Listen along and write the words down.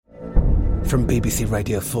From BBC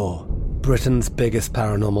Radio 4, Britain's biggest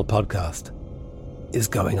paranormal podcast is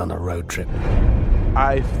going on a road trip.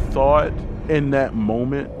 I thought in that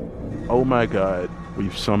moment, oh my God,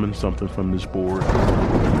 we've summoned something from this board.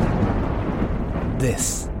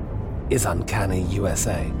 This is Uncanny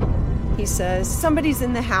USA. He says, somebody's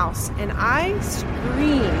in the house, and I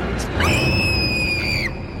screamed.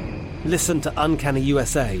 Listen to Uncanny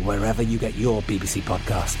USA wherever you get your BBC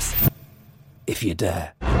podcasts, if you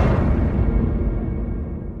dare.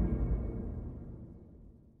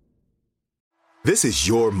 This is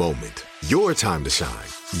your moment, your time to shine,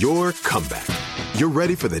 your comeback. You're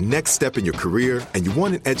ready for the next step in your career, and you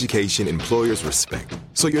want an education employers respect.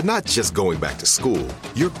 So you're not just going back to school,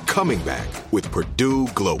 you're coming back with Purdue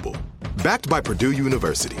Global. Backed by Purdue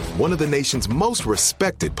University, one of the nation's most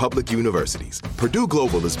respected public universities, Purdue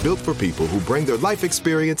Global is built for people who bring their life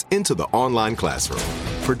experience into the online classroom.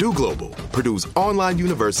 Purdue Global, Purdue's online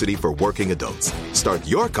university for working adults. Start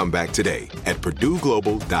your comeback today at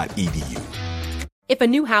purdueglobal.edu. If a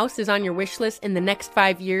new house is on your wish list in the next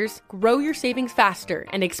 5 years, grow your savings faster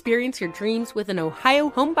and experience your dreams with an Ohio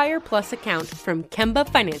Homebuyer Plus account from Kemba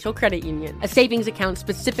Financial Credit Union. A savings account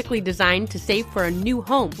specifically designed to save for a new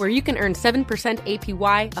home, where you can earn 7%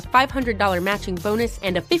 APY, a $500 matching bonus,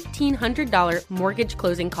 and a $1,500 mortgage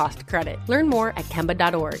closing cost credit. Learn more at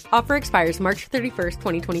Kemba.org. Offer expires March 31st,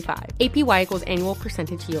 2025. APY equals annual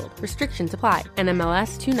percentage yield. Restrictions apply.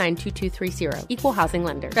 NMLS 292230. Equal housing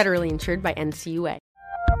lender. Federally insured by NCUA.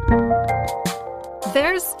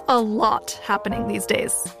 There's a lot happening these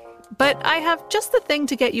days, but I have just the thing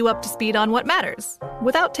to get you up to speed on what matters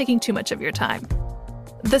without taking too much of your time.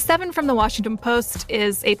 The 7 from the Washington Post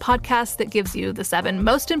is a podcast that gives you the 7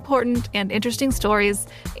 most important and interesting stories,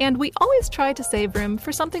 and we always try to save room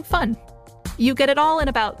for something fun. You get it all in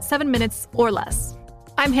about 7 minutes or less.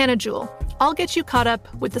 I'm Hannah Jewell. I'll get you caught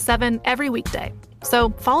up with the 7 every weekday. So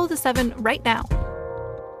follow the 7 right now.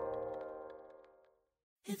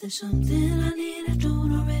 If there's something I need I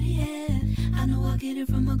don't already have, I know I'll get it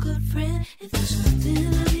from a good friend. If there's something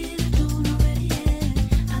I need I don't already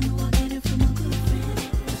have, I know I'll get it from a good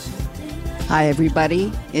friend. Hi,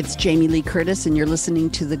 everybody. It's Jamie Lee Curtis, and you're listening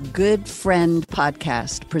to the Good Friend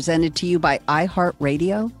podcast, presented to you by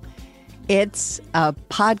iHeartRadio. It's a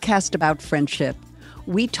podcast about friendship.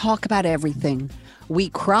 We talk about everything. We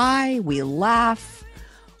cry, we laugh,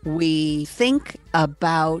 we think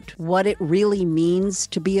about what it really means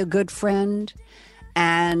to be a good friend.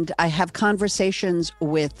 And I have conversations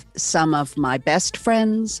with some of my best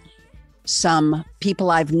friends, some people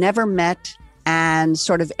I've never met, and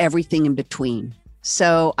sort of everything in between.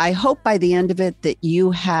 So I hope by the end of it that you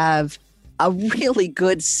have a really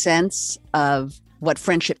good sense of what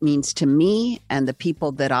friendship means to me and the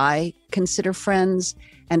people that I consider friends.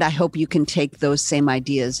 And I hope you can take those same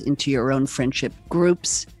ideas into your own friendship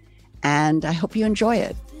groups. And I hope you enjoy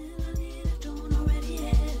it.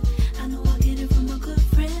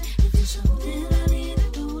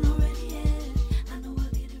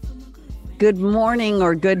 Good morning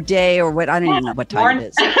or good day or what, I don't even know what time it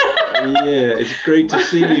is. Yeah, it's great to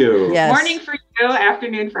see you. Yes. Morning for you,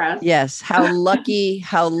 afternoon for us. Yes, how lucky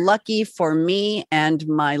for me and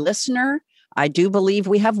my listener. I do believe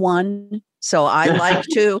we have one. So I like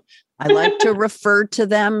to refer to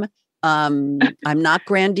them. I'm not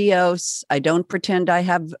grandiose. I don't pretend I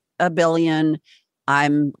have a billion.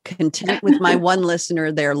 I'm content with my one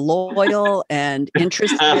listener. They're loyal and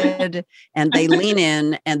interested, and they lean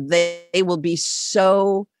in, and they will be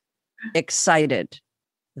so excited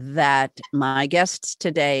that my guests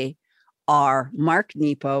today are Mark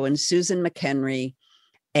Nepo and Susan McHenry,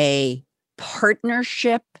 a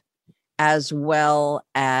partnership as well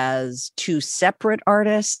as 2 separate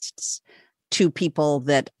artists, 2 people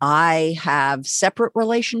that I have separate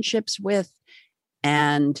relationships with,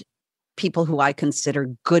 and people who I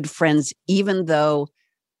consider good friends, even though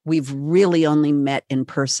we've really only met in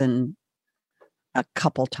person a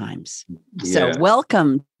couple times. Yeah. So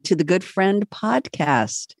welcome to the Good Friend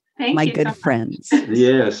podcast, my good friends.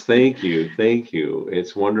 Yes, thank you. Thank you.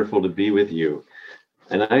 It's wonderful to be with you.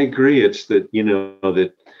 And I agree. It's that,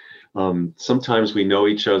 that sometimes we know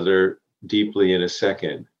each other deeply in a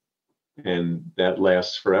second, and that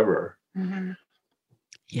lasts forever. Mm-hmm.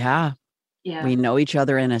 Yeah. We know each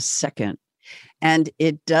other in a second. And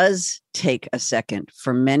it does take a second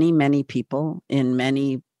for many, many people in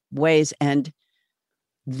many ways. And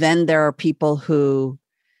then there are people who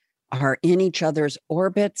are in each other's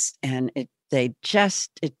orbits, and it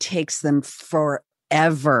takes them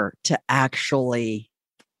forever to actually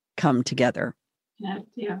come together.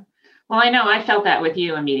 Yeah. Well, I know I felt that with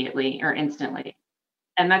you immediately or instantly.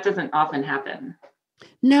 And that doesn't often happen.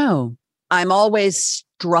 No. I'm always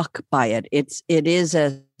struck by it. It is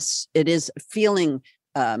a feeling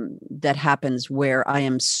that happens where I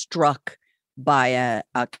am struck by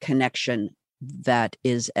a connection that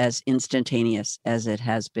is as instantaneous as it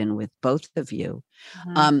has been with both of you.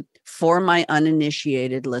 For my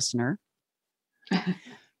uninitiated listener,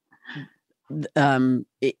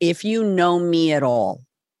 if you know me at all,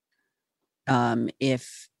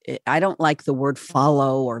 if I don't like the word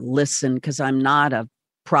follow or listen, because I'm not a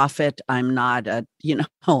prophet, I'm not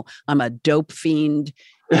I'm a dope fiend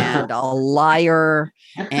and a liar,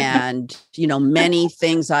 and many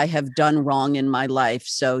things I have done wrong in my life.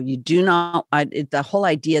 So you do not. The whole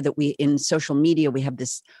idea that we in social media we have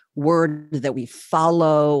this word that we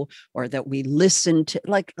follow or that we listen to,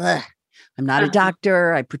 like, ugh. I'm not a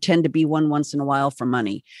doctor. I pretend to be one once in a while for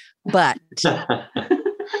money, but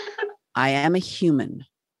I am a human,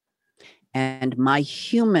 and my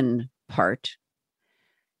human part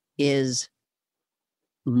is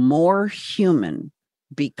more human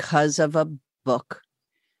because of a book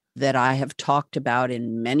that I have talked about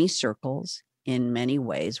in many circles, in many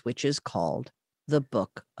ways, which is called The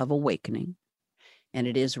Book of Awakening. And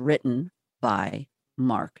it is written by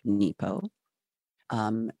Mark Nepo.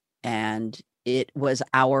 And it was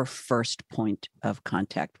our first point of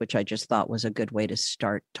contact, which I just thought was a good way to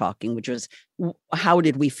start talking, which was, how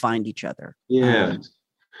did we find each other? Yeah.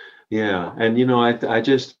 And,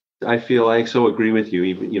 I feel I so agree with you.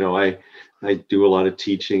 Even, I do a lot of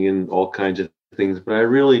teaching and all kinds of things, but I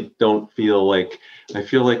really don't feel like, I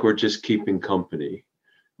feel like we're just keeping company.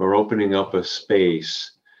 We're opening up a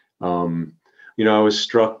space. I was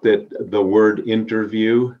struck that the word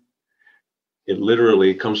interview, it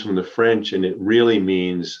literally comes from the French, and it really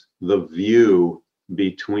means the view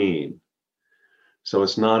between. So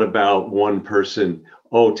it's not about one person,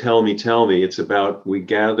 oh, tell me. It's about we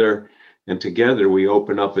gather, and together we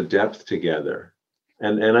open up a depth together.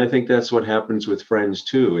 And I think that's what happens with friends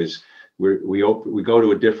too, is we go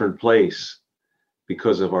to a different place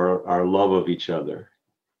because of our love of each other.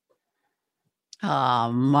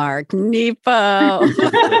 Oh, Mark Nepo.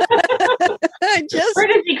 Where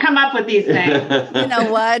does he come up with these things? You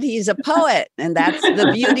know what? He's a poet, and that's the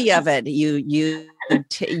beauty of it.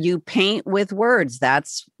 You paint with words.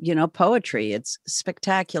 That's, poetry. It's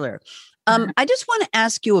spectacular. I just want to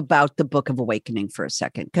ask you about the Book of Awakening for a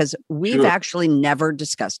second, because we've actually never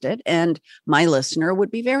discussed it, and my listener would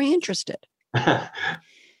be very interested.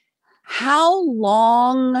 How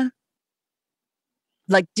long,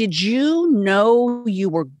 did you know you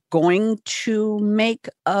were going to make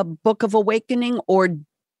a Book of Awakening, or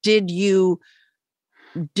did you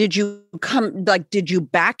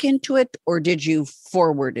back into it, or did you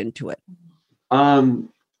forward into it?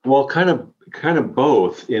 Well, kind of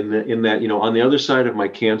both in that, on the other side of my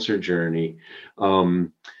cancer journey,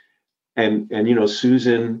 and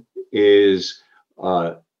Susan is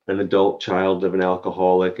an adult child of an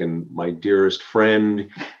alcoholic, and my dearest friend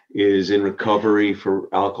is in recovery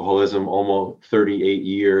for alcoholism almost 38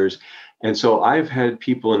 years. And so I've had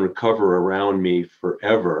people in recovery around me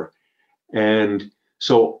forever. And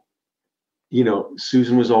so,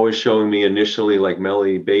 Susan was always showing me initially like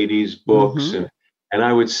Melody Beattie's books, mm-hmm. and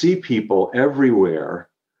I would see people everywhere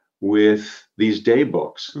with these day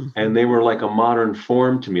books, mm-hmm. and they were like a modern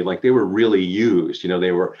form to me. Like they were really used,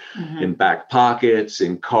 they were mm-hmm. in back pockets,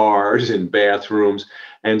 in cars, in bathrooms.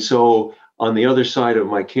 And so on the other side of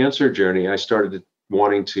my cancer journey, I started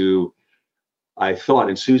wanting to, I thought,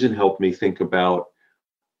 and Susan helped me think about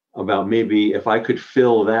maybe if I could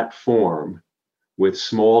fill that form with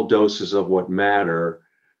small doses of what matter,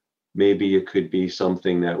 maybe it could be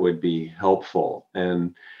something that would be helpful.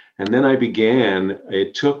 And then I began,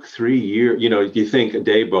 it took 3 years, you think a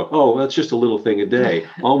day book, oh, that's just a little thing a day.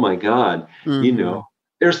 Oh my God, mm-hmm.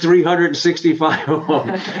 There's 365 of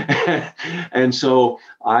them. And so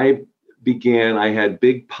I had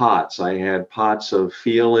big pots. I had pots of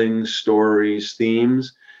feelings, stories,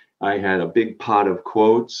 themes. I had a big pot of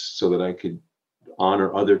quotes so that I could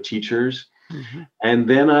honor other teachers. Mm-hmm. And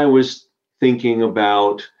then I was thinking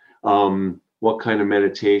about what kind of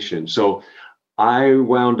meditation. So I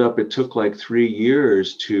wound up, it took like 3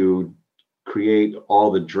 years to create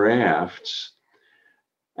all the drafts.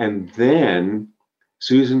 And then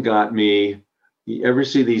Susan got me, you ever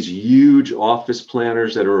see these huge office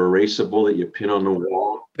planners that are erasable that you pin on the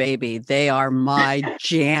wall? Baby, they are my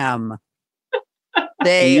jam.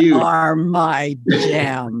 They are my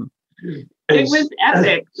jam. It was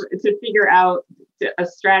epic to figure out a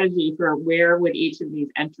strategy for where would each of these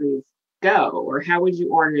entries go, or how would you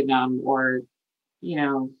order them, or,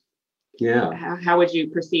 how would you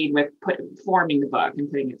proceed with forming the book and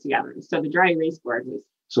putting it together? So the dry erase board was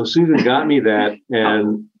So Susan got me that,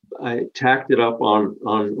 and I tacked it up on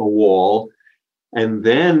a wall. And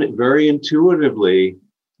then very intuitively,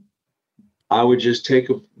 I would just take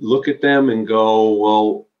a look at them and go,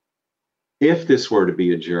 well, if this were to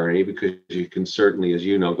be a journey, because you can certainly, as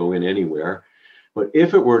you know, go in anywhere, but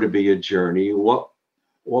if it were to be a journey, what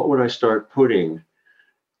would I start putting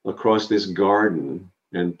across this garden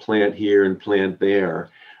and plant here and plant there?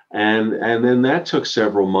 And then that took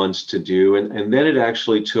several months to do. And then it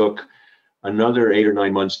actually took another 8 or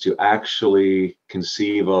 9 months to actually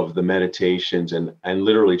conceive of the meditations and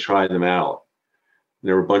literally try them out.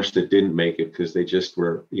 There were a bunch that didn't make it because they just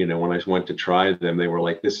were, when I went to try them, they were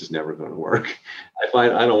like, this is never going to work.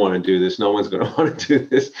 I don't want to do this. No one's going to want to do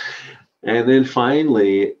this. And then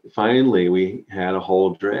finally, we had a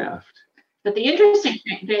whole draft. But the interesting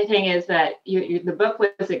thing is that the book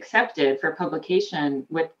was accepted for publication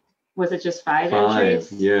with, was it just 5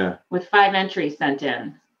 entries? Yeah. With 5 entries sent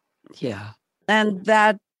in. Yeah. And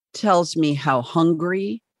that tells me how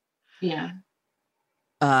hungry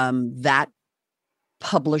that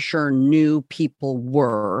publisher knew people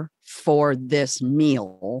were for this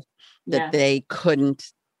meal that they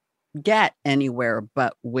couldn't get anywhere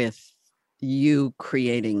but with you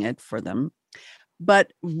creating it for them.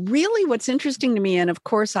 But really what's interesting to me, and of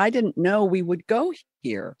course I didn't know we would go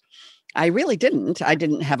here. I really didn't. I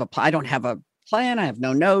don't have a plan. I have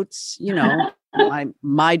no notes,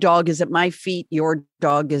 my dog is at my feet. Your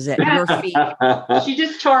dog is at your feet. She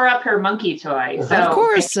just tore up her monkey toy. So of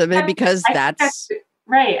course, because that's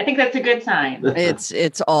right. I think that's a good sign.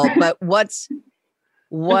 It's all, but what's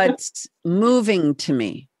moving to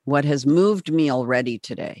me, what has moved me already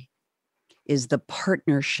today is the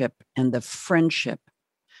partnership and the friendship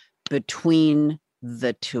between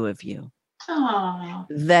the two of you. Aww.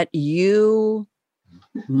 That you,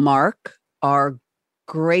 Mark, are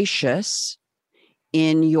gracious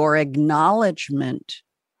in your acknowledgement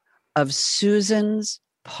of Susan's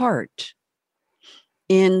part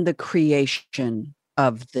in the creation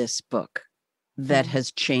of this book that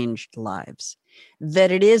has changed lives.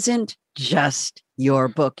 That it isn't just your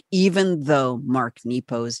book, even though Mark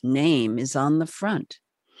Nepo's name is on the front.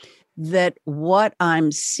 That what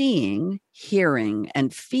I'm seeing, hearing,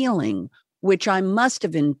 and feeling, which I must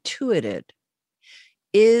have intuited,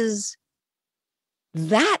 is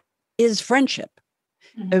friendship.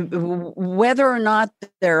 Whether or not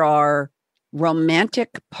there are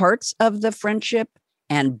romantic parts of the friendship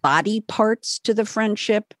and body parts to the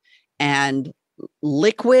friendship and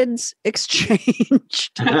liquids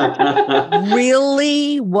exchanged,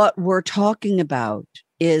 really what we're talking about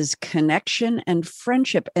is connection and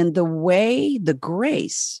friendship, and the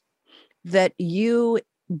grace that you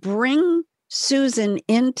bring Susan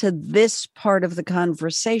into this part of the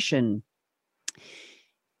conversation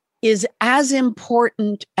is as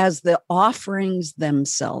important as the offerings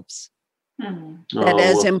themselves. That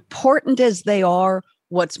as important as they are,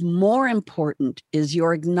 what's more important is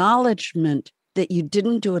your acknowledgement that you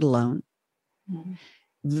didn't do it alone,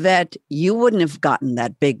 that you wouldn't have gotten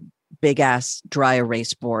that big ass dry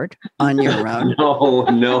erase board on your own.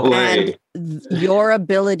 No way. And your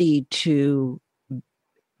ability to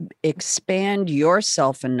expand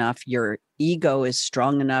yourself enough, your ego is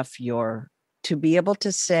strong enough, to be able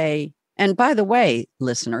to say, and by the way,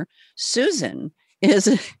 listener, Susan is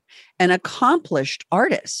an accomplished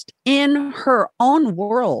artist in her own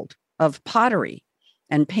world of pottery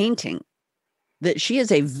and painting, that she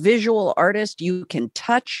is a visual artist you can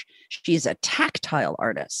touch. She's a tactile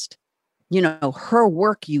artist. Her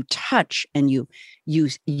work you touch and you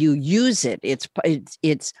use it. It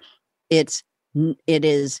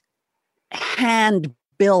is hand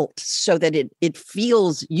built so that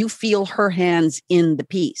you feel her hands in the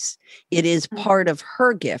piece. It is part of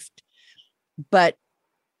her gift. But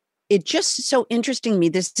it just so interesting to me.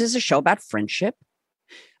 This is a show about friendship.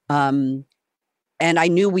 And I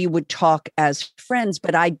knew we would talk as friends,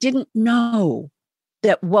 but I didn't know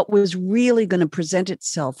that what was really going to present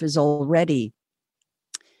itself is already,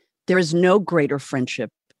 there is no greater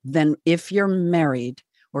friendship than if you're married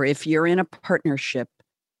or if you're in a partnership,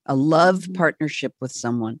 a love partnership with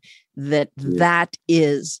someone, that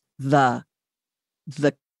is the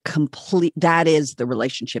complete, that is the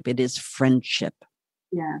relationship. It is friendship.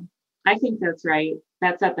 Yeah, I think that's right.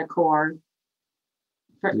 That's at the core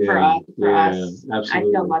for us. Absolutely. I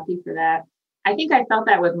feel lucky for that. I think I felt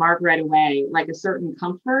that with Mark right away, like a certain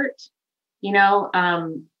comfort,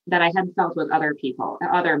 that I hadn't felt with other people,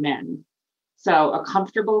 other men. So a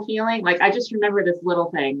comfortable feeling. Like, I just remember this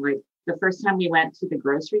little thing, like the first time we went to the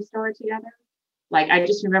grocery store together. Like, I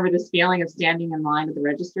just remember this feeling of standing in line at the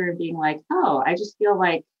register and being like, oh, I just feel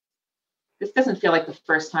like this doesn't feel like the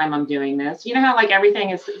first time I'm doing this. You know how like everything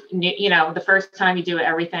is, you know, the first time you do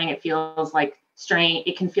everything, it feels like strange.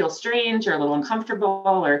 It can feel strange or a little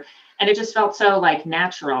uncomfortable, and it just felt so like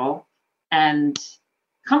natural and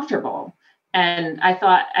comfortable. And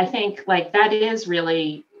I think like that is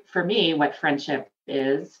really for me what friendship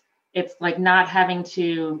is. It's like not having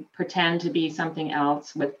to pretend to be something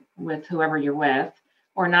else with whoever you're with,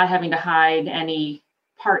 or not having to hide any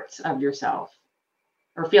parts of yourself,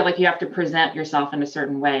 or feel like you have to present yourself in a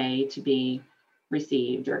certain way to be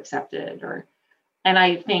received or accepted. And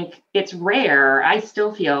I think it's rare. I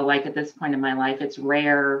still feel like at this point in my life, it's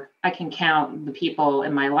rare. I can count the people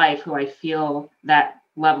in my life who I feel that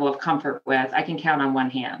level of comfort with. I can count on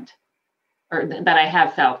one hand, or that I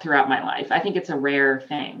have felt throughout my life. I think it's a rare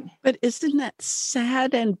thing. But isn't that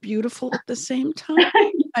sad and beautiful at the same time?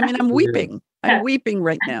 I mean, I'm weeping. I'm weeping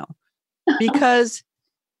right now because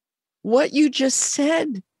what you just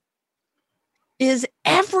said is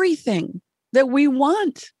everything that we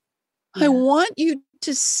want. Yeah. I want you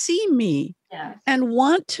to see me and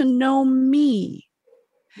want to know me.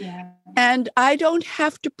 Yeah. And I don't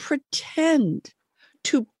have to pretend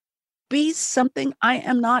to be something I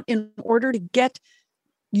am not in order to get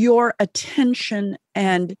your attention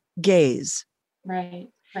and gaze. Right.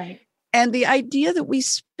 And the idea that we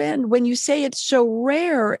spend, when you say it's so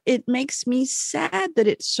rare, it makes me sad that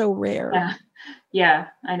it's so rare. Yeah,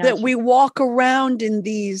 I know. That we walk around in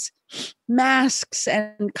these masks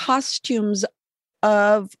and costumes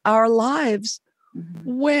of our lives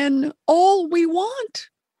when all we want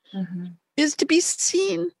is to be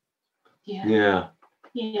seen. Yeah.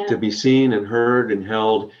 To be seen and heard and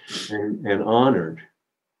held and honored.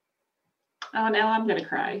 Oh, now I'm going to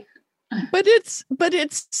cry. But it's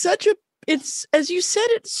such a, it's, as you said,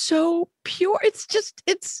 it's so pure. It's just,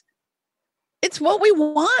 it's what we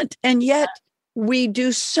want. And yet we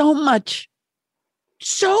do so much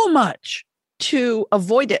to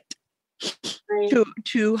avoid it,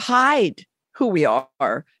 to hide who we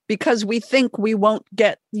are, because we think we won't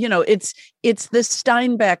get, it's the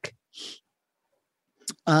Steinbeck.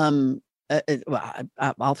 Well,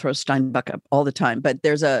 I'll throw Steinbeck up all the time, but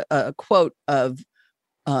there's a quote of,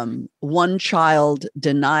 one child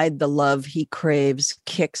denied the love he craves,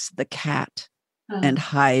 kicks the cat and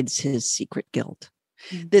hides his secret guilt.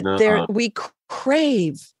 That we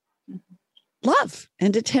crave love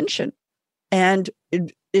and attention. And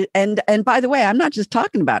by the way, I'm not just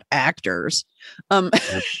talking about actors.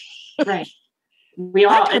 Right. We're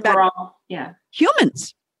all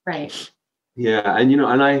humans. Right. Yeah. And,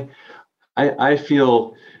 and I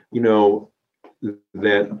feel,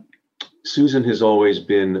 that Susan has always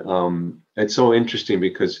been, it's so interesting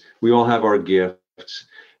because we all have our gifts,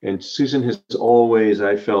 and Susan has always,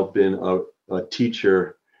 I felt, been a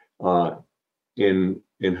teacher in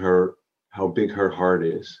her, how big her heart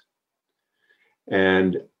is.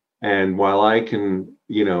 And while I can,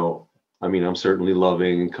 I'm certainly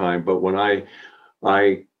loving and kind, but when I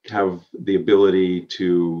have the ability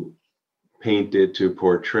to paint it, to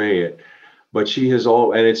portray it, but she has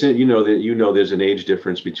and it's, there's an age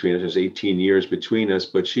difference between us. There's 18 years between us,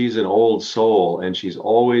 but she's an old soul, and she's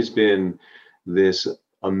always been this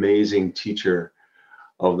amazing teacher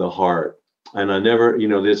of the heart. And I never,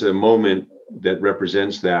 there's a moment that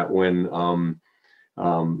represents that when, I'm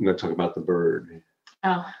going to talk about the bird.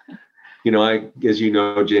 Oh. As you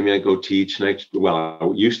know, Jamie, I go teach, and I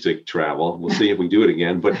used to travel. We'll see if we do it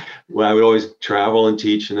again. But I would always travel and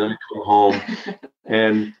teach, and then I'd come home.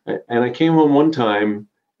 And I came home one time,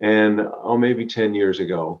 and maybe 10 years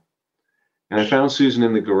ago, and I found Susan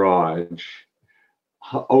in the garage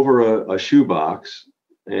over a shoebox,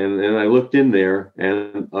 and I looked in there,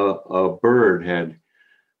 and a bird had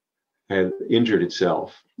injured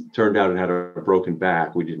itself. Turned out it had a broken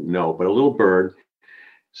back. We didn't know, but a little bird.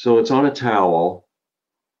 So it's on a towel,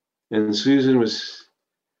 and Susan was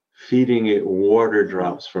feeding it water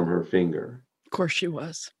drops from her finger. Of course she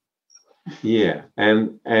was. Yeah.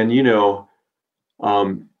 And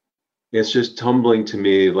it's just tumbling to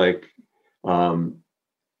me, like,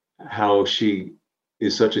 how she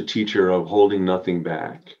is such a teacher of holding nothing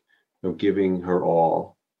back, of giving her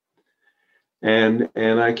all. And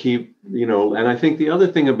I keep, and I think the other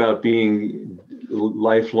thing about being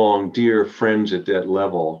lifelong dear friends at that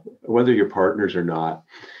level, whether you're partners or not,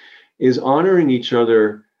 is honoring each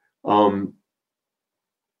other. I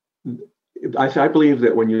believe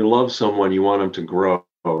that when you love someone, you want them to grow,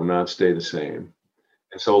 not stay the same.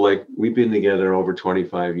 And so, like, we've been together over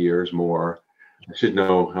 25 years more. I should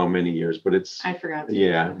know how many years, but I forgot.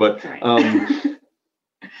 Yeah, but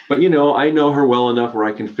but I know her well enough where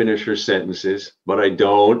I can finish her sentences, but I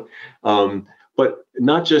don't. But but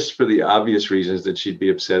not just for the obvious reasons that she'd be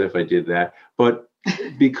upset if I did that, but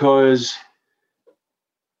because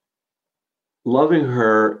loving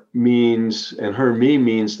her means, and her me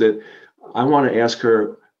means that I want to ask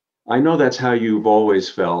her, I know that's how you've always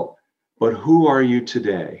felt, but who are you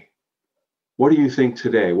today? What do you think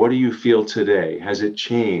today? What do you feel today? Has it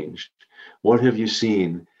changed? What have you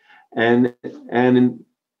seen? And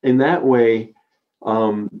in that way,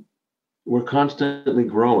 we're constantly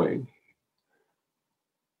growing.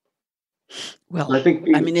 Well,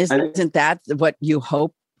 isn't that what you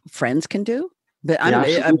hope friends can do?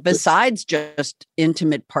 But besides just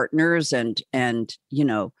intimate partners and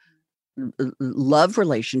love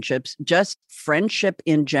relationships, just friendship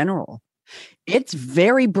in general, it's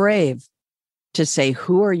very brave to say,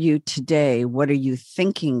 who are you today? What are you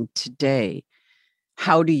thinking today?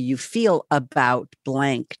 How do you feel about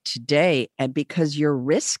blank today? And because you're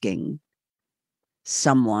risking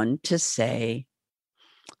someone to say,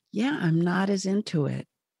 yeah, I'm not as into it.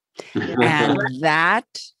 And that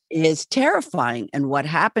is terrifying. And what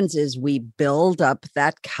happens is we build up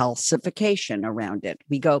that calcification around it.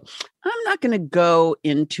 We go, I'm not going to go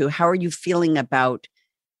into how are you feeling about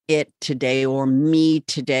it today, or me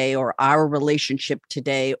today, or our relationship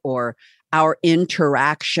today, or our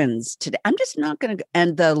interactions today. I'm just not going to.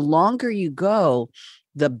 And the longer you go,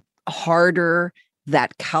 the harder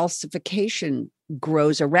that calcification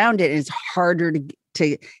grows around it. It's harder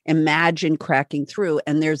to imagine cracking through.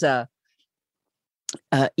 And there's a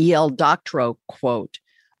E.L. Doctorow quote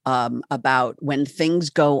about when things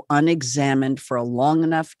go unexamined for a long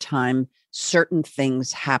enough time, certain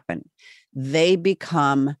things happen. They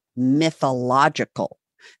become mythological.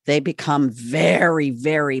 They become very,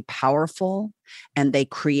 very powerful, and they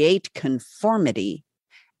create conformity,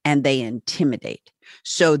 and they intimidate.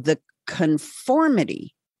 So the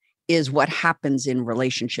conformity is what happens in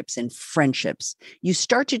relationships and friendships. You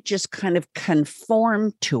start to just kind of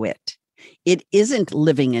conform to it. It isn't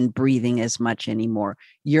living and breathing as much anymore.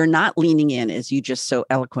 You're not leaning in, as you just so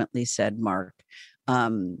eloquently said, Mark,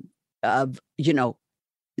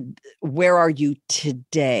 where are you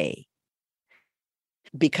today?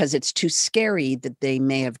 Because it's too scary that they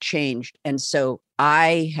may have changed. And so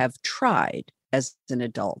I have tried as an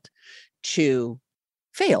adult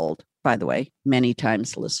failed, by the way, many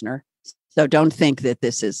times, listener. So don't think that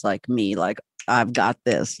this is like me, like I've got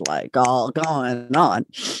this like all going on.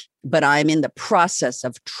 But I'm in the process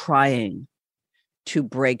of trying to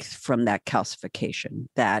break from that calcification,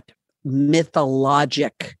 that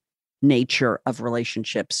mythologic nature of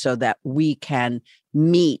relationships, so that we can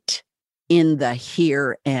meet in the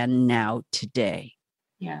here and now today.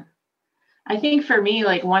 Yeah. I think for me,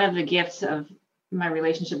 like one of the gifts of my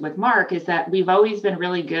relationship with Mark is that we've always been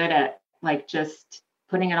really good at like just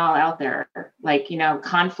putting it all out there, like,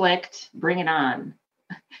 conflict, bring it on.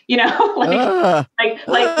 We do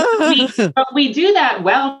that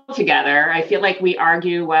well together. I feel like we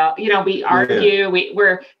argue well, we argue,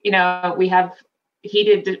 we have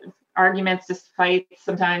heated arguments, just fights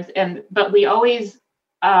sometimes. But we always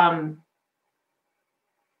come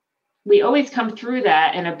through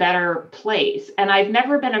that in a better place. And I've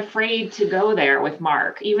never been afraid to go there with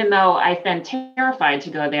Mark, even though I've been terrified to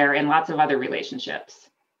go there in lots of other relationships,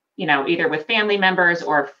 either with family members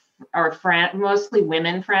or friend, mostly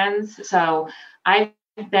women friends. So I've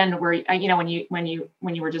been where, when you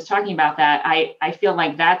were just talking about that, I feel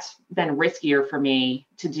like that's been riskier for me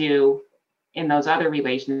to do in those other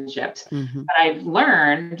relationships. Mm-hmm. But I've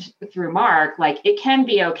learned through Mark, like it can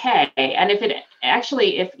be okay. And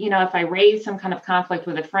if I raise some kind of conflict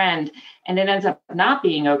with a friend and it ends up not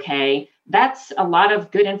being okay, that's a lot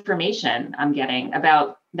of good information I'm getting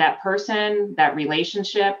about that person, that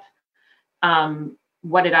relationship.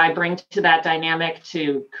 What did I bring to that dynamic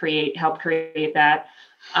to help create that?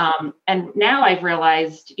 And now I've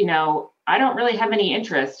realized, I don't really have any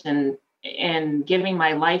interest in giving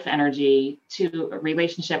my life energy to a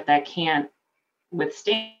relationship that can't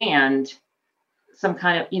withstand some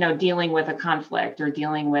kind of, dealing with a conflict or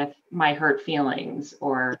dealing with my hurt feelings,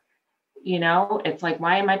 or, it's like,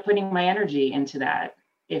 why am I putting my energy into that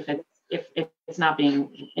if it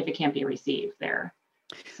can't be received there?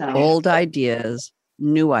 So old ideas,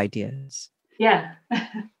 new ideas. Yeah.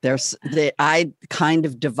 I kind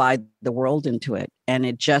of divide the world into it, and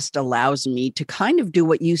it just allows me to kind of do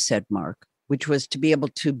what you said, Mark, which was to be able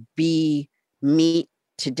to meet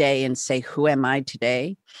today and say, who am I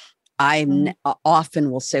today? I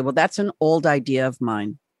often will say, well, that's an old idea of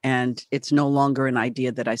mine, and it's no longer an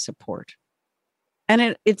idea that I support.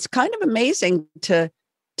 And it's kind of amazing to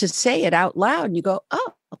say it out loud, and you go,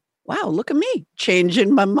 oh, wow, look at me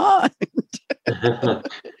changing my mind.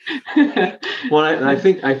 Well, I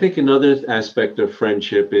think another aspect of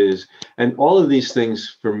friendship is, and all of these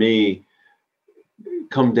things for me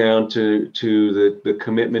come down to the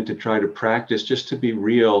commitment to try to practice, just to be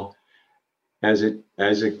real as it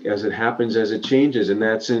happens, as it changes, and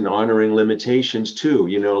that's in honoring limitations too.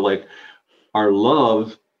 Like our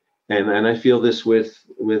love, and I feel this with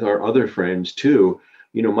our other friends too.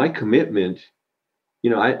 My commitment.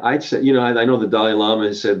 I'd say, I know the Dalai Lama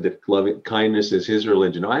has said that loving kindness is his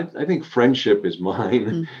religion. I think friendship is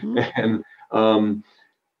mine. Mm-hmm.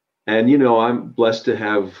 And I'm blessed to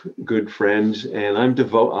have good friends, and I'm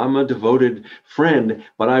a devoted friend,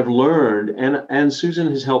 but I've learned, and Susan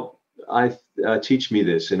has helped teach me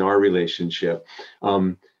this in our relationship,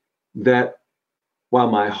 that while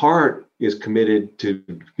my heart is committed to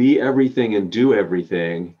be everything and do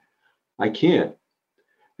everything, I can't.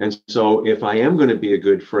 And so if I am going to be a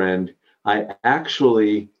good friend, I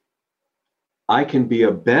can be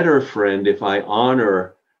a better friend if I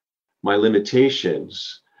honor my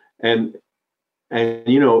limitations. And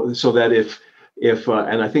so that if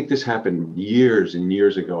and I think this happened years and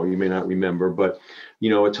years ago, you may not remember, but,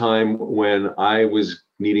 a time when I was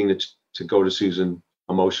needing to go to Susan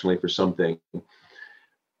emotionally for something.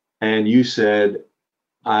 And you said,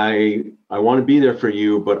 I want to be there for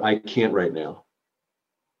you, but I can't right now.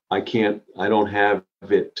 I don't have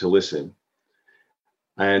it to listen.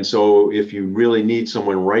 And so if you really need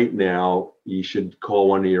someone right now, you should call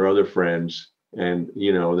one of your other friends, and,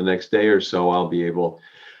 the next day or so I'll be able.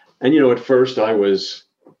 And, at first I was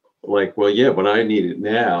like, well, yeah, but I need it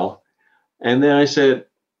now. And then I said,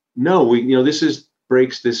 no, this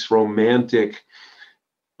breaks this romantic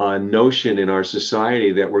notion in our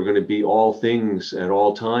society that we're going to be all things at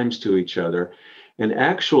all times to each other. And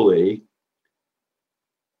actually,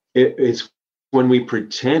 it's when we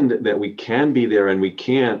pretend that we can be there and we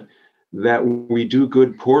can't, that we do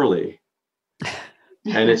good poorly.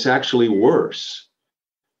 And it's actually worse,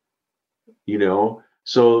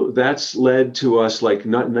 So that's led to us, like,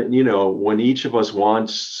 when each of us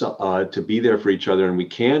wants to be there for each other and we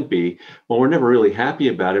can't be, well, we're never really happy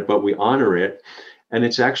about it, but we honor it. And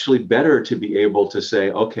it's actually better to be able to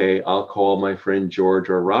say, okay, I'll call my friend George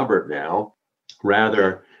or Robert now,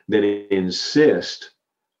 rather than insist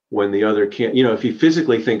when the other can't. If you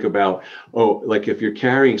physically think about, like if you're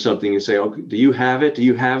carrying something and say, okay, do you have it? Do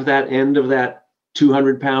you have that end of that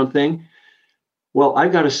 200-pound thing? Well, I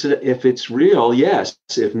got to sit. If it's real, yes.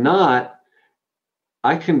 If not,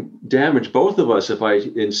 I can damage both of us if I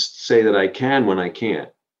say that I can when I can't.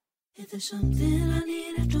 If there's something I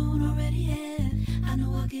need, I don't already have. I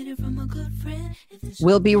know I'll get it from a good friend.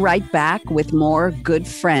 We'll be right back with more Good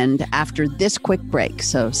Friend after this quick break,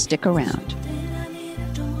 so stick around.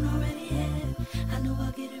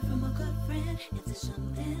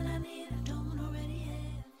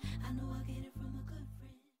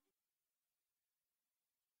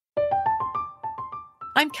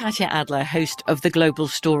 I'm Katya Adler, host of The Global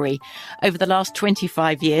Story. Over the last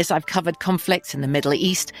 25 years, I've covered conflicts in the Middle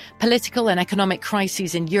East, political and economic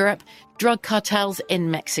crises in Europe, drug cartels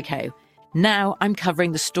in Mexico. Now I'm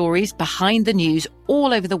covering the stories behind the news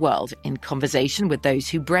all over the world in conversation with those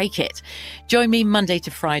who break it. Join me Monday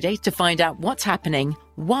to Friday to find out what's happening,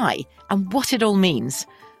 why, and what it all means.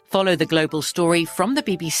 Follow The Global Story from the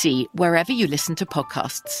BBC wherever you listen to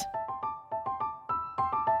podcasts.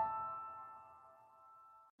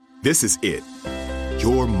 This is it.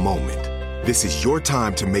 Your moment. This is your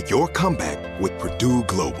time to make your comeback with Purdue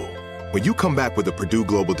Global. When you come back with a Purdue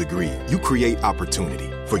Global degree, you create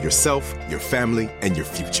opportunity for yourself, your family, and your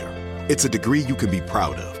future. It's a degree you can be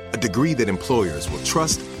proud of, a degree that employers will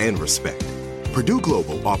trust and respect. Purdue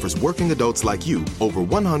Global offers working adults like you over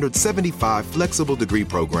 175 flexible degree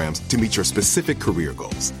programs to meet your specific career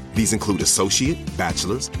goals. These include associate,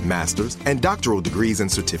 bachelor's, master's, and doctoral degrees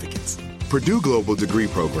and certificates. Purdue Global degree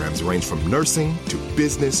programs range from nursing to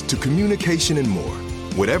business to communication and more.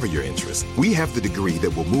 Whatever your interest, we have the degree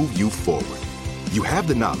that will move you forward. You have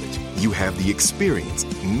the knowledge, you have the experience.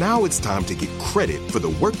 Now it's time to get credit for the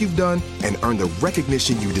work you've done and earn the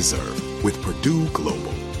recognition you deserve with Purdue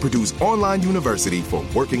Global, Purdue's online university for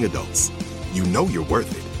working adults. You know you're worth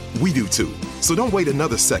it. We do too. So don't wait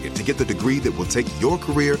another second to get the degree that will take your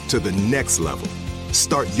career to the next level.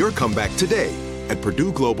 Start your comeback today at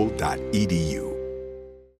purdueglobal.edu.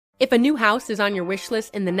 If a new house is on your wish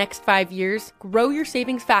list in the next 5 years, grow your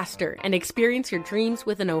savings faster and experience your dreams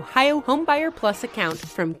with an Ohio Homebuyer Plus account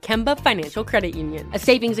from Kemba Financial Credit Union. A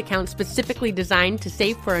savings account specifically designed to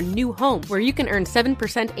save for a new home, where you can earn 7%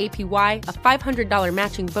 APY, a $500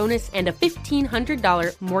 matching bonus, and a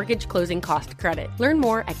 $1,500 mortgage closing cost credit. Learn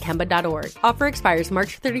more at Kemba.org. Offer expires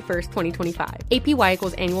March 31st, 2025. APY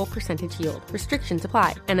equals annual percentage yield. Restrictions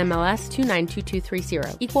apply. NMLS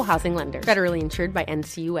 292230. Equal housing lender. Federally insured by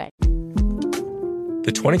NCUA.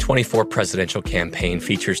 The 2024 presidential campaign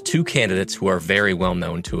features two candidates who are very well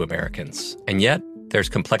known to Americans. And yet, there's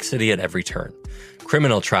complexity at every turn.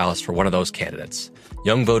 Criminal trials for one of those candidates.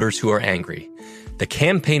 Young voters who are angry. The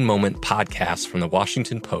Campaign Moment podcast from the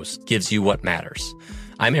Washington Post gives you what matters.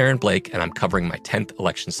 I'm Aaron Blake, and I'm covering my 10th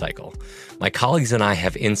election cycle. My colleagues and I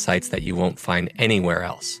have insights that you won't find anywhere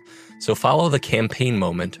else. So follow The Campaign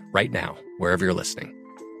Moment right now, wherever you're listening.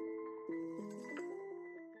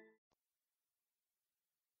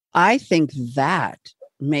 I think that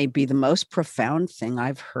may be the most profound thing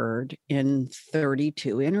I've heard in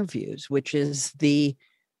 32 interviews, which is the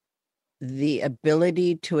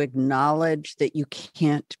ability to acknowledge that you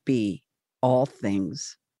can't be all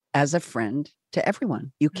things as a friend to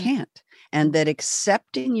everyone. You can't. And that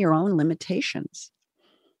accepting your own limitations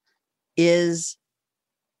is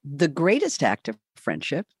the greatest act of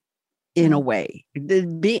friendship in a way.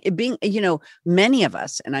 Being, many of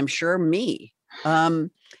us, and I'm sure me,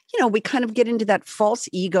 we kind of get into that false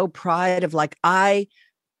ego pride of like,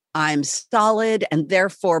 I'm solid and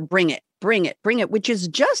therefore bring it, which is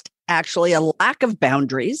just actually a lack of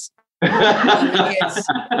boundaries.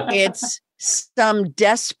 It's some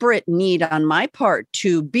desperate need on my part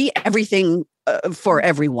to be everything for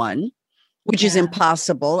everyone, which is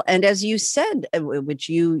impossible. And as you said, which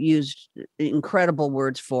you used incredible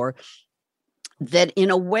words for, that in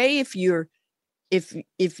a way, if you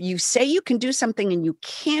say you can do something and you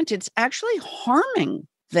can't, it's actually harming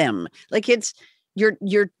them. Like it's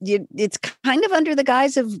kind of under the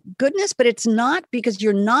guise of goodness, but it's not, because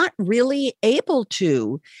you're not really able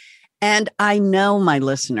to. And I know my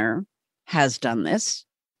listener has done this.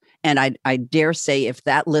 And I dare say if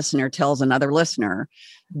that listener tells another listener,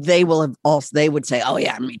 they would say, oh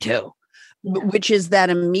yeah, me too. Which is that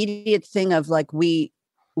immediate thing of like, we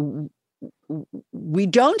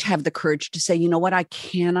don't have the courage to say, you know what, I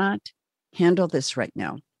cannot handle this right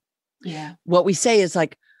now. Yeah. What we say is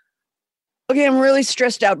like, okay, I'm really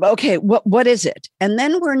stressed out, but okay, what is it? And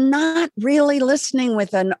then we're not really listening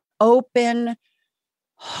with an open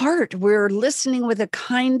heart. We're listening with a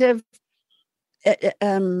kind of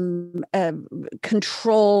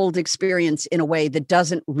controlled experience in a way that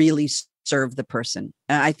doesn't really serve the person.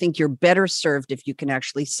 I think you're better served if you can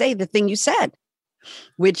actually say the thing you said,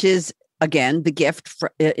 which is, again, the gift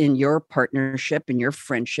in your partnership, in your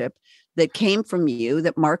friendship that came from you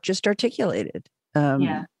that Mark just articulated.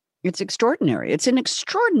 It's extraordinary. It's an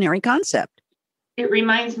extraordinary concept. It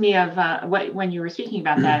reminds me of when you were speaking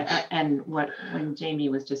about that and when Jamie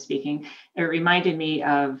was just speaking, it reminded me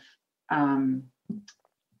of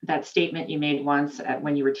that statement you made once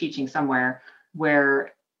when you were teaching somewhere,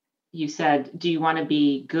 where you said, do you want to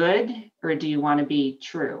be good or do you want to be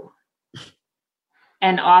true?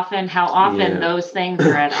 And how often those things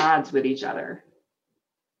are at odds with each other.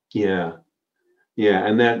 Yeah. Yeah.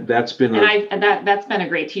 And that's been that's been a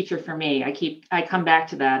great teacher for me. I come back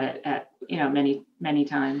to that at many, many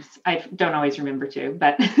times. I don't always remember to,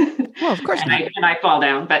 but well, of course not. I fall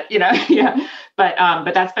down, but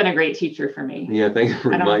but that's been a great teacher for me. Yeah. Thank you for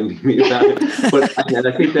reminding me about it. But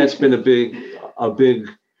I think that's been a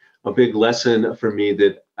big lesson for me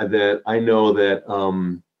that I know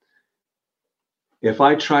that, if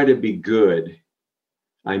I try to be good,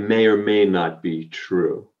 I may or may not be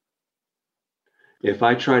true. If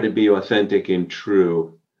I try to be authentic and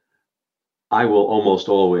true, I will almost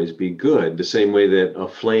always be good, the same way that a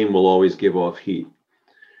flame will always give off heat.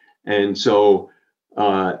 And so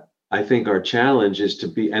I think our challenge is to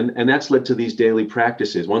be, and that's led to these daily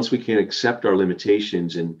practices. Once we can accept our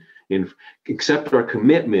limitations and accept our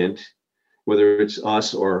commitment, whether it's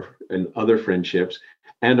us or in other friendships,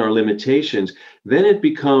 and our limitations, then it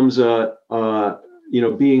becomes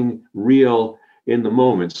being real in the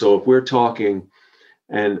moment. So if we're talking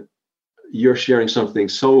and you're sharing something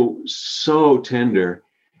so tender,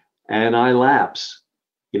 and I lapse,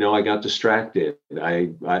 I got distracted.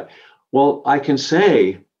 I can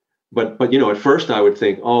say, but at first I would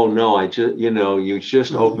think, oh no, I just you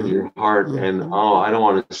just open your heart, and I don't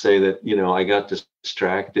want to say that I got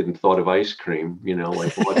distracted and thought of ice cream,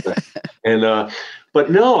 like what the and but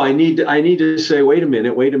no, I need to say, wait a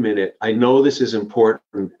minute. I know this is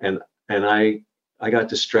important, and I I got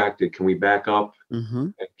distracted. Can we back up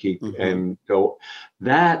and keep and go?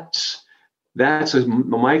 That's a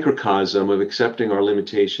microcosm of accepting our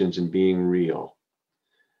limitations and being real.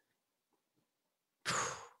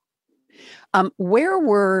 Where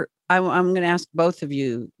were, I'm going to ask both of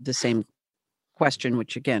you the same question,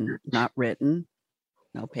 which again, not written,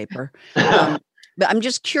 no paper. But I'm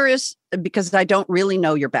just curious because I don't really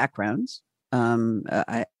know your backgrounds.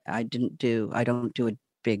 I don't do a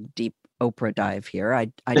big, deep Oprah dive here.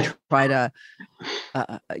 I try to,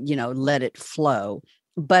 let it flow.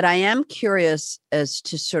 But I am curious as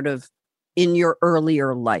to sort of in your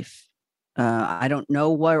earlier life. I don't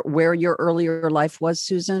know where your earlier life was,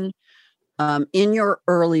 Susan. In your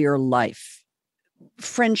earlier life,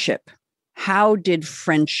 friendship, how did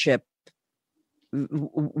friendship,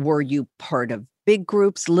 were you part of big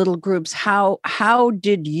groups, little groups? How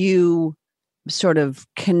did you sort of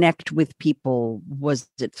connect with people? Was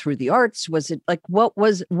it through the arts? Was it like, what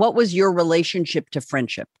was your relationship to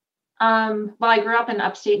friendship? Well, I grew up in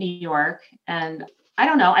upstate New York, and I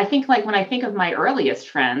don't know. I think like when I think of my earliest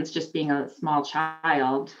friends, just being a small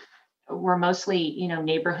child, were mostly,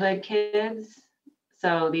 neighborhood kids.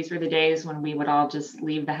 So these were the days when we would all just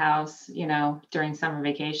leave the house, during summer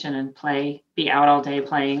vacation and be out all day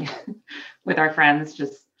playing with our friends,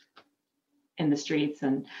 just in the streets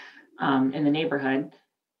and in the neighborhood.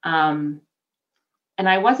 And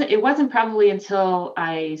it wasn't probably until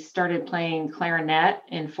I started playing clarinet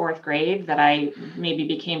in 4th grade that I maybe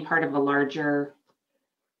became part of a larger,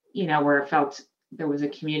 where it felt there was a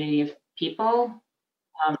community of people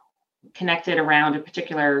connected around a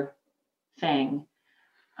particular thing,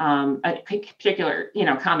 a particular,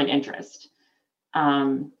 common interest.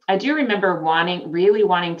 I do remember really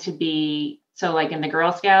wanting to be, so like in the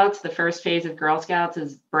Girl Scouts, the first phase of Girl Scouts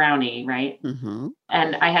is brownie, right? Mm-hmm.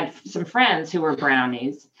 And I had some friends who were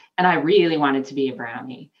brownies, and I really wanted to be a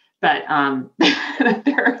brownie. But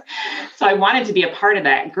so I wanted to be a part of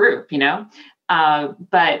that group,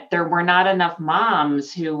 but there were not enough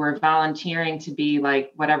moms who were volunteering to be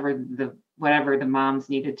like whatever the moms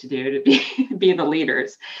needed to do to be the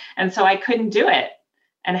leaders. And so I couldn't do it.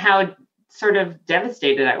 And how sort of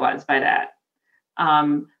devastated I was by that.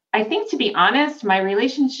 I think, to be honest, my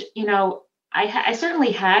relationship, I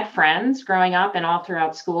certainly had friends growing up and all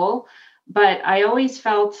throughout school, but I always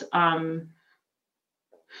felt a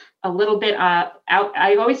little bit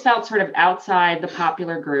I always felt sort of outside the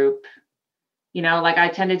popular group. Like I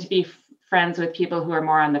tended to be friends with people who are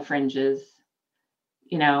more on the fringes,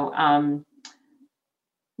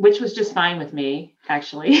 which was just fine with me,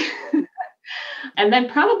 actually. And then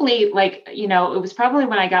probably it was probably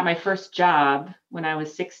when I got my first job when I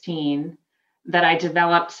was 16 that I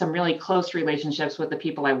developed some really close relationships with the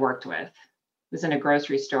people I worked with. It was in a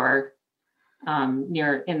grocery store in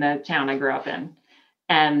the town I grew up in.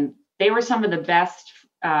 And they were some of the best,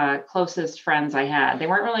 closest friends I had. They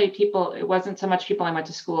weren't really people. It wasn't so much people I went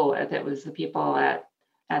to school with. It was the people at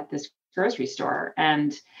this grocery store.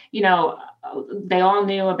 And, they all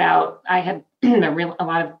knew about, I had a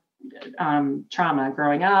lot of trauma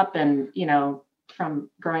growing up and, from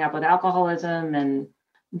growing up with alcoholism and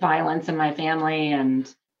violence in my family.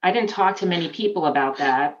 And I didn't talk to many people about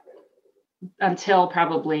that until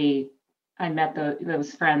probably I met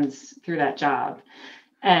those friends through that job.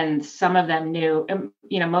 And some of them knew,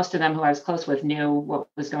 most of them who I was close with knew what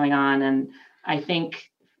was going on. And I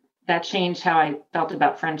think that changed how I felt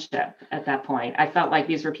about friendship at that point. I felt like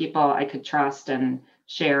these were people I could trust and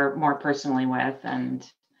share more personally with. And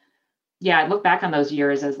yeah, I look back on those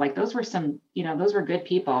years as like, those were those were good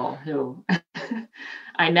people who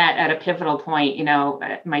I met at a pivotal point,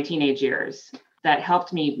 at my teenage years that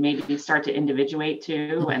helped me maybe start to individuate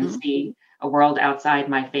too and see a world outside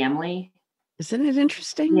my family. Isn't it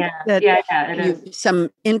interesting? Yeah, it is.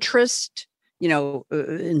 Some interest,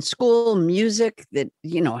 in school, music that,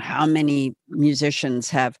 how many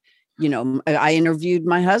musicians have, I interviewed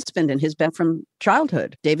my husband and his band from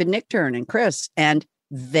childhood, David Nichtern and Chris, and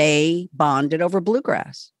they bonded over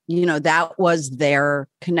bluegrass. That was their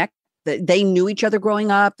connect. They knew each other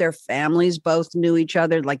growing up. Their families both knew each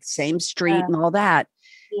other, like same street and all that.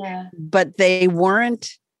 Yeah. But they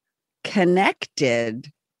weren't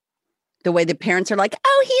connected the way the parents are like,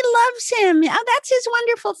 oh, he loves him. Oh, that's his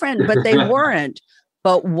wonderful friend. But they weren't.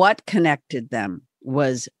 But what connected them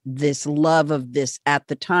was this love of this, at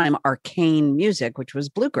the time, arcane music, which was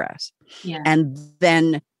bluegrass. Yeah. And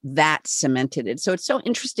then that cemented it. So it's so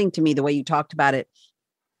interesting to me the way you talked about it,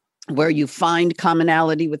 where you find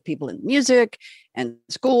commonality with people in music and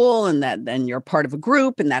school, and that then you're part of a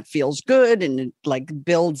group and that feels good. And it like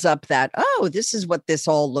builds up that, oh, this is what this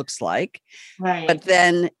all looks like. Right. But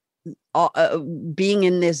then being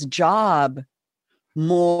in this job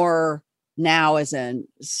more now as in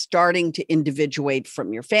starting to individuate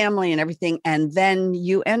from your family and everything. And then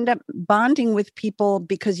you end up bonding with people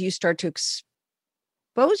because you start to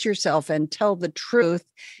expose yourself and tell the truth.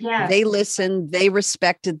 Yeah. They listen, they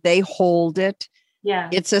respect it, they hold it. Yeah.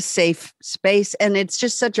 It's a safe space. And it's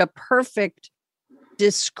just such a perfect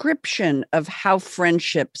description of how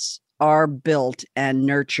friendships are built and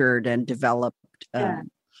nurtured and developed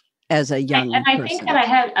as a young and I person. think that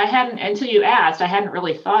I hadn't, until you asked, I hadn't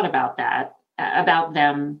really thought about that, about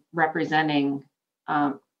them representing,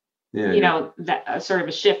 that sort of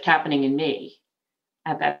a shift happening in me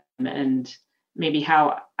at that time, and maybe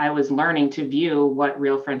how I was learning to view what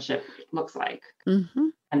real friendship looks like,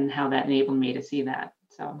 and how that enabled me to see that.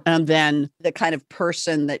 So, and then the kind of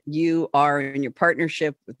person that you are in your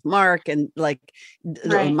partnership with Mark, and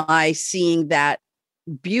my seeing that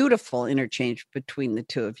beautiful interchange between the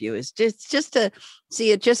two of you is just to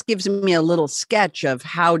see. It just gives me a little sketch of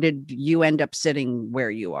how did you end up sitting where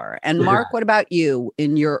you are. And Mark, what about you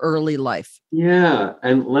in your early life? Yeah,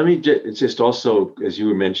 and let me just also, as you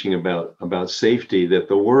were mentioning about safety, that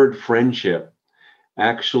the word friendship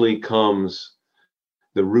actually comes,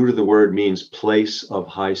 the root of the word means place of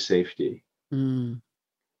high safety.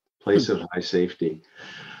 Place of high safety.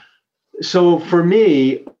 So for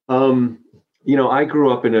me, I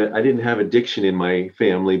grew up I didn't have addiction in my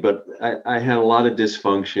family, but I had a lot of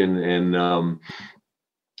dysfunction and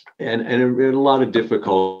a lot of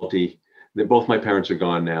difficulty. That both my parents are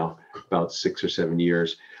gone now, about 6 or 7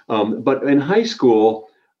 years. But in high school,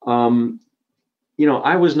 I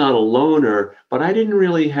was not a loner, but I didn't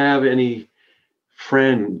really have any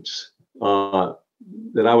friends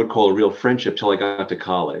that I would call a real friendship till I got to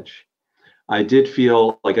college. I did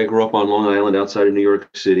feel like I grew up on Long Island outside of New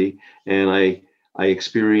York City, and I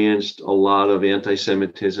experienced a lot of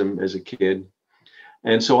anti-Semitism as a kid.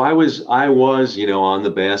 And so I was, on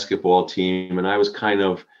the basketball team, and I was kind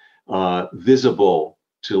of visible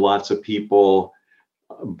to lots of people,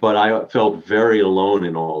 but I felt very alone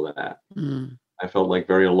in all that. I felt like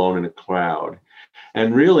very alone in a crowd.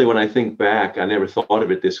 And really, when I think back, I never thought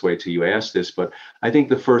of it this way till you asked this, but I think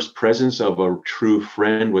the first presence of a true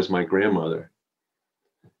friend was my grandmother,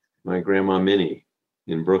 my grandma Minnie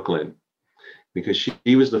in Brooklyn, because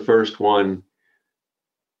she was the first one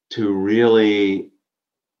to really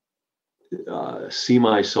see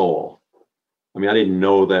my soul. I mean, I didn't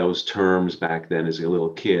know those terms back then as a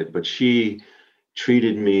little kid, but she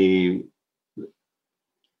treated me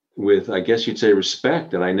with, I guess you'd say,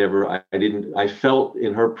 respect that I felt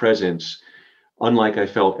in her presence, unlike I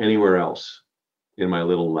felt anywhere else in my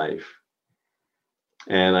little life.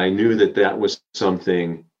 And I knew that was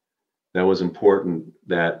something that was important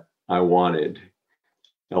that I wanted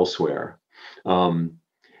elsewhere. And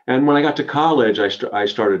when I got to college, I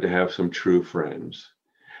started to have some true friends.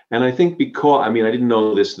 And I think I didn't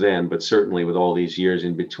know this then, but certainly with all these years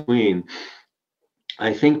in between,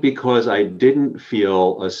 I think because I didn't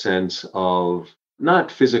feel a sense of not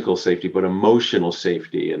physical safety, but emotional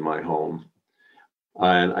safety in my home.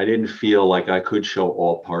 And I didn't feel like I could show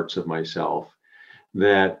all parts of myself,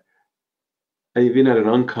 that even at an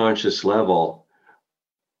unconscious level,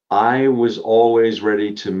 I was always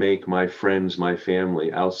ready to make my friends, my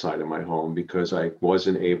family outside of my home, because I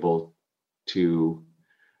wasn't able to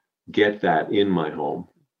get that in my home.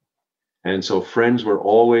 And so friends were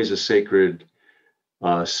always a sacred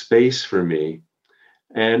space for me.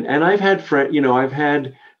 And I've had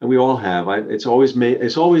and we all have, I've always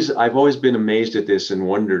been amazed at this and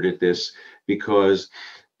wondered at this, because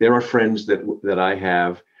there are friends that I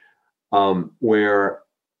have where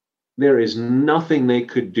there is nothing they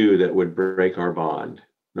could do that would break our bond,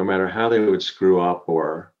 no matter how they would screw up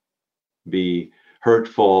or be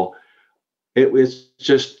hurtful. It was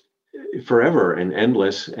just forever and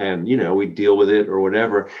endless, and we deal with it or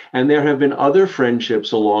whatever. And there have been other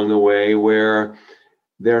friendships along the way where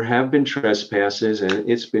there have been trespasses, and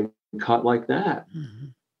it's been cut like that.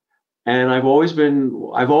 And I've always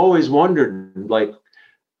wondered, like,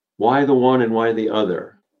 why the one and why the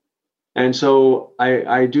other? And so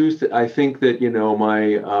I think that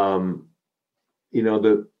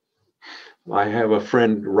I have a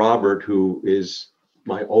friend, Robert, who is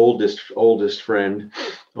my oldest friend,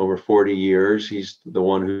 over 40 years. He's the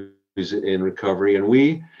one who's in recovery. And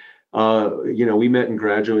we met in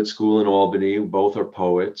graduate school in Albany. Both are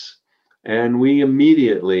poets. And we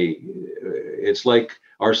immediately, it's like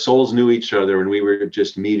our souls knew each other, and we were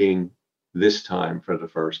just meeting this time for the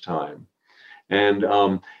first time. And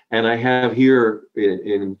I have here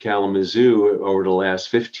in Kalamazoo over the last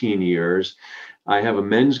 15 years, I have a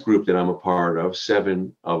men's group that I'm a part of,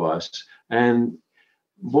 7 of us. And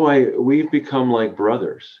boy, we've become like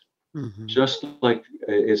brothers. Mm-hmm. Just like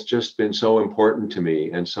it's just been so important to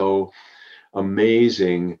me and so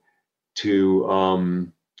amazing to,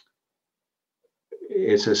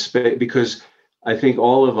 it's a space because I think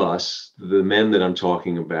all of us, the men that I'm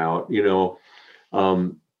talking about,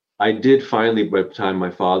 I did finally, by the time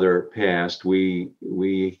my father passed, we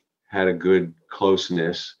had a good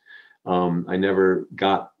closeness. I never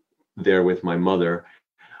got there with my mother.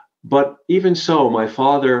 But even so, my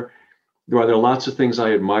father, there are lots of things I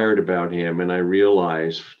admired about him, and I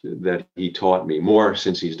realized that he taught me more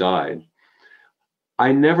since he's died.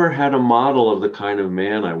 I never had a model of the kind of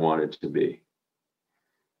man I wanted to be.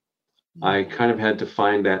 I kind of had to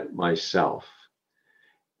find that myself.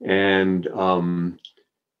 And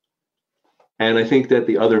I think that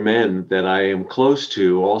the other men that I am close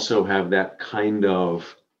to also have that kind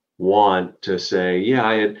of want to say, yeah,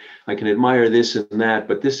 I can admire this and that,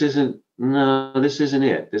 but this isn't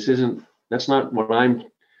it. That's not what I'm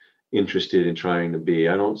interested in trying to be.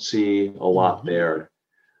 I don't see a lot there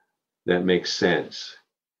that makes sense.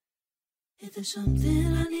 If there's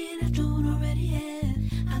something I need, I don't already have.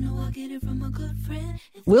 I know I'll get it from a good friend.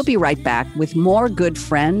 We'll be right back with more Good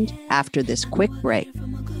Friend after this quick break.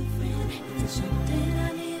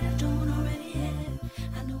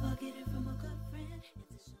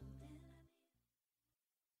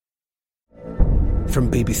 From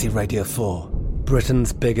BBC Radio 4,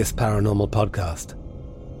 Britain's biggest paranormal podcast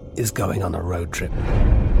is going on a road trip.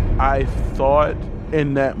 I thought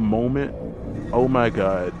in that moment, oh my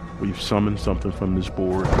God, we've summoned something from this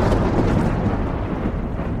board.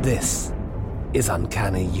 This is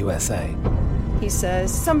Uncanny USA. He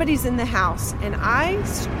says, somebody's in the house, and I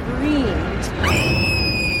screamed.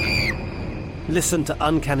 Listen to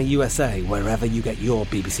Uncanny USA wherever you get your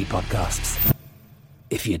BBC podcasts,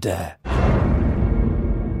 if you dare.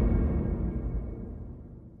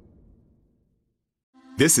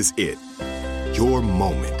 This is it. Your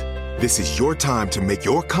moment. This is your time to make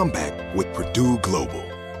your comeback with Purdue Global.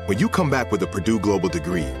 When you come back with a Purdue Global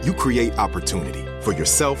degree, you create opportunity for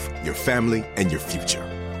yourself, your family, and your future.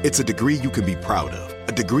 It's a degree you can be proud of,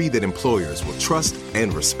 a degree that employers will trust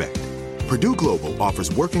and respect. Purdue Global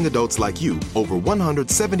offers working adults like you over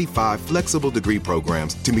 175 flexible degree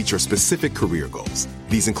programs to meet your specific career goals.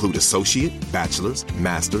 These include associate, bachelor's,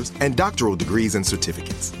 master's, and doctoral degrees and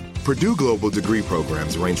certificates. Purdue Global degree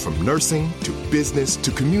programs range from nursing to business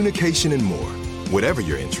to communication and more. Whatever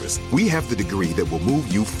your interest, we have the degree that will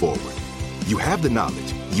move you forward. You have the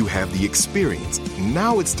knowledge, you have the experience.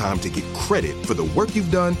 Now it's time to get credit for the work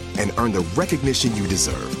you've done and earn the recognition you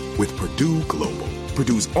deserve with Purdue Global,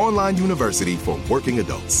 Purdue's online university for working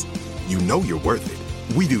adults. You know you're worth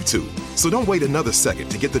it. We do too. So don't wait another second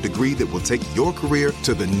to get the degree that will take your career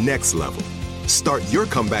to the next level. Start your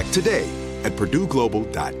comeback today at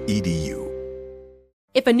purdueglobal.edu.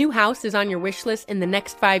 If a new house is on your wish list in the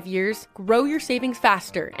next 5 years, grow your savings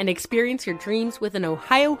faster and experience your dreams with an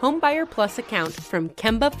Ohio Homebuyer Plus account from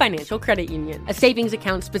Kemba Financial Credit Union. A savings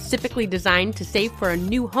account specifically designed to save for a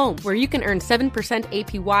new home, where you can earn 7%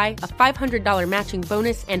 APY, a $500 matching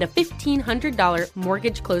bonus, and a $1,500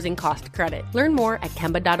 mortgage closing cost credit. Learn more at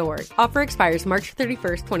Kemba.org. Offer expires March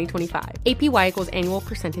 31st, 2025. APY equals annual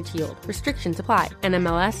percentage yield. Restrictions apply.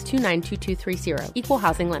 NMLS 292230. Equal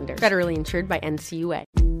housing lender. Federally insured by NCUA.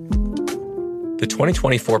 The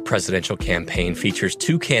 2024 presidential campaign features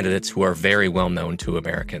 2 candidates who are very well known to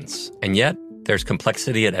Americans. And yet, there's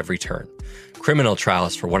complexity at every turn. Criminal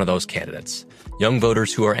trials for one of those candidates. Young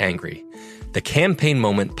voters who are angry. The Campaign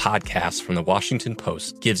Moment podcast from the Washington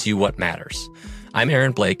Post gives you what matters. I'm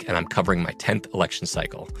Aaron Blake, and I'm covering my 10th election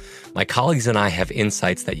cycle. My colleagues and I have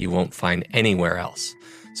insights that you won't find anywhere else.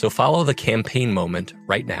 So follow the Campaign Moment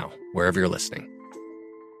right now, wherever you're listening.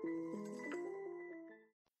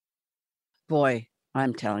 Boy,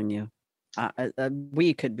 I'm telling you,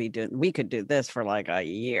 we could do this for like a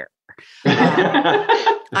year.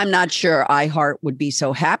 I'm not sure iHeart would be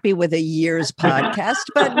so happy with a year's podcast,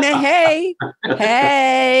 but hey,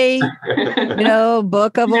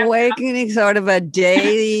 Book of Awakening, sort of a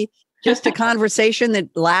daily, just a conversation that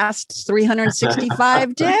lasts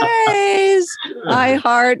 365 days.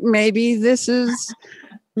 iHeart, maybe this is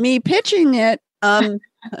me pitching it.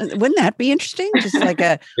 Wouldn't that be interesting? Just like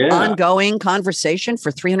a ongoing conversation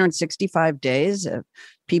for 365 days of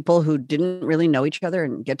people who didn't really know each other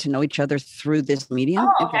and get to know each other through this medium.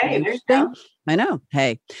 Oh, okay. Interesting. I know.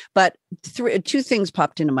 Hey, but 2 things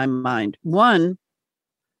popped into my mind. One,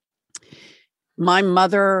 my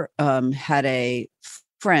mother had a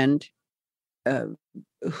friend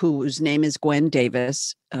whose name is Gwen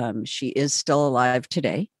Davis. She is still alive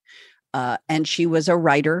today. And she was a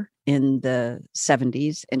writer in the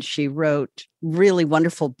 70s, and she wrote really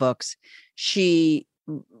wonderful books. She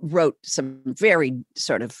wrote some very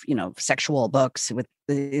sort of, sexual books with,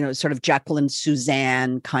 sort of Jacqueline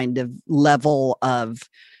Suzanne kind of level of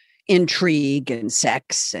intrigue and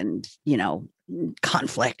sex and,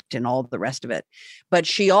 conflict and all the rest of it. But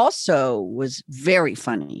she also was very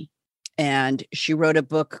funny. And she wrote a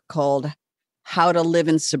book called How to Live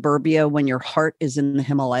in Suburbia When Your Heart is in the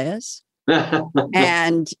Himalayas.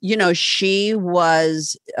 And, she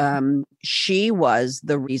was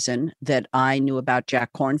the reason that I knew about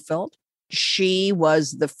Jack Kornfield. She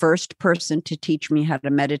was the first person to teach me how to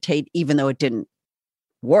meditate, even though it didn't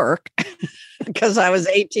work because I was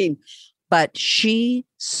 18. But she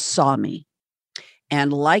saw me.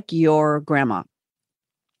 And like your grandma,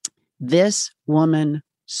 this woman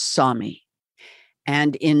saw me.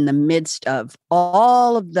 And in the midst of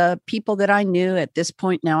all of the people that I knew at this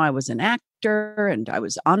point, now I was an actor and I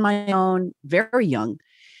was on my own, very young,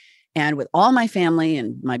 and with all my family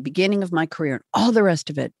and my beginning of my career and all the rest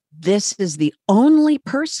of it, this is the only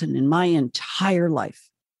person in my entire life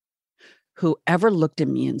who ever looked at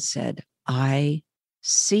me and said, I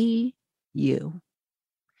see you.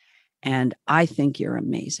 And I think you're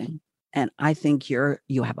amazing. And I think you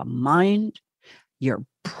have a mind, you're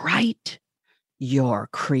bright, you're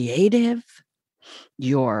creative,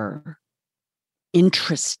 you're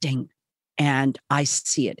interesting, and I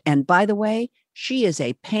see it. And by the way, she is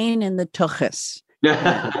a pain in the tuchus.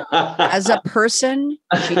 As a person,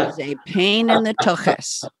 she is a pain in the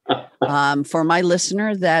tuchus. For my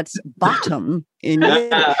listener, that's bottom in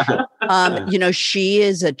Yiddish. She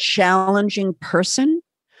is a challenging person.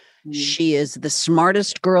 She is the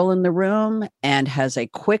smartest girl in the room and has a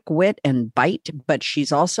quick wit and bite, but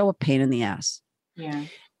she's also a pain in the ass. Yeah.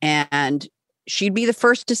 And she'd be the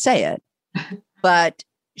first to say it, but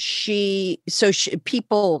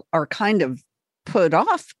people are kind of put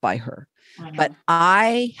off by her. But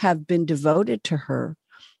I have been devoted to her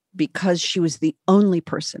because she was the only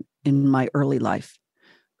person in my early life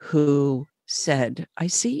who said, I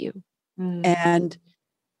see you. And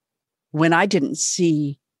when I didn't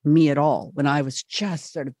see me at all, when I was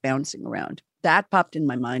just sort of bouncing around, that popped in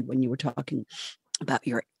my mind when you were talking about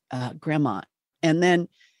your grandma. And then,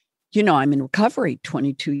 I'm in recovery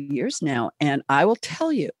 22 years now. And I will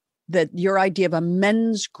tell you that your idea of a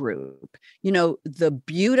men's group, the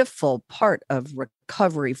beautiful part of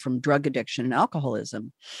recovery from drug addiction and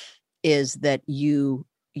alcoholism is that you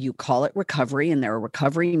call it recovery, and there are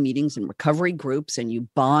recovery meetings and recovery groups, and you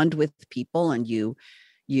bond with people and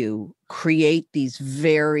you create these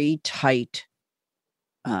very tight,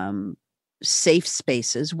 safe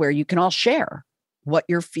spaces where you can all share what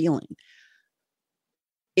you're feeling.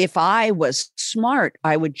 If I was smart,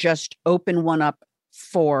 I would just open one up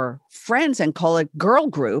for friends and call it girl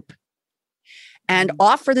group and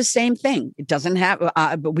offer the same thing. It doesn't have,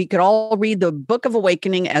 but we could all read the Book of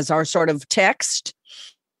Awakening as our sort of text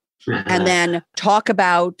and then talk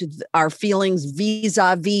about our feelings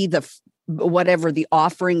vis-a-vis whatever the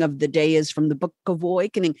offering of the day is from the Book of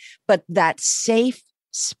Awakening. But that safe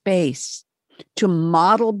space to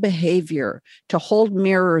model behavior, to hold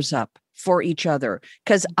mirrors up for each other.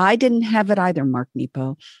 Because I didn't have it either, Mark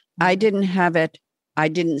Nepo. I didn't have it. I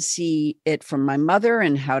didn't see it from my mother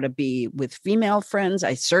and how to be with female friends.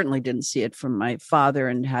 I certainly didn't see it from my father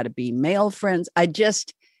and how to be male friends. I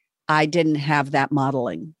didn't have that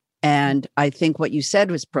modeling. And I think what you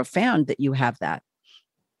said was profound, that you have that.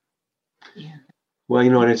 Yeah. Well,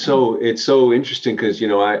 and it's so interesting because,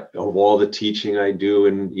 of all the teaching I do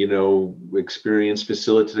and, experience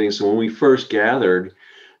facilitating. So when we first gathered,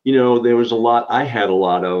 there was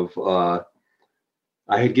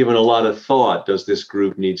I had given a lot of thought. Does this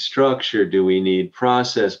group need structure? Do we need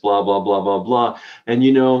process? Blah, blah, blah, blah, blah. And,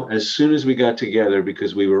 as soon as we got together,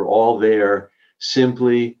 because we were all there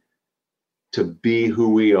simply to be who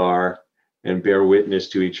we are and bear witness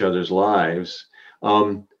to each other's lives,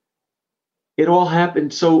 it all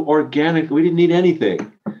happened so organically. We didn't need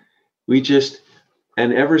anything.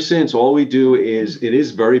 And ever since, all we do it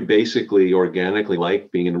is very basically organically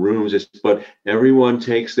like being in rooms, but everyone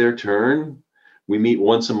takes their turn. We meet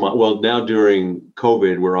once a month. Well, now during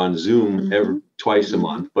COVID, we're on Zoom twice a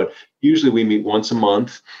month, but usually we meet once a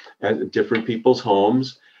month at different people's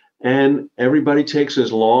homes, and everybody takes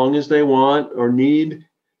as long as they want or need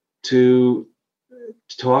to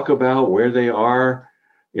talk about where they are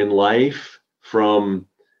in life, from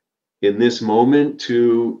in this moment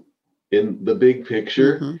to in the big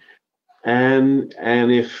picture. And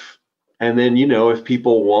then, if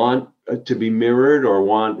people want to be mirrored or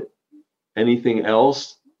want anything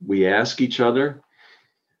else, we ask each other,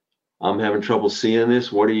 I'm having trouble seeing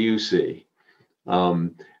this. What do you see?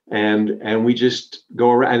 And we just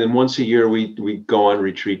go around. And then once a year, we go on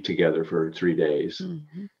retreat together for 3 days.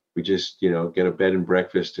 Mm-hmm. We just, get a bed and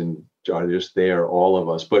breakfast and are just there, all of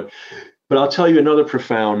us. But I'll tell you another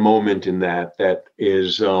profound moment in that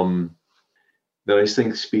is that I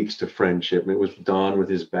think speaks to friendship. It was Don with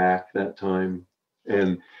his back that time.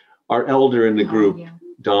 And our elder in the group,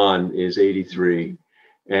 Don, is 83.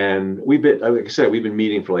 And we've been, like I said, we've been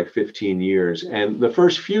meeting for like 15 years. And the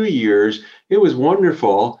first few years, it was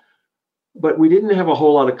wonderful, but we didn't have a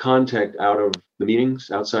whole lot of contact outside of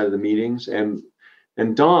the meetings. And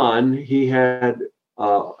Don, he had,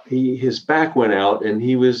 his back went out and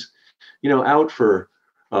he was, out for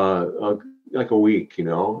like a week,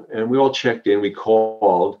 and we all checked in, we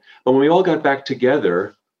called. But when we all got back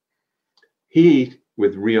together, he,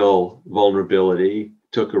 with real vulnerability,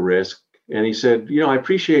 took a risk. And he said, I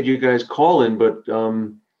appreciate you guys calling, but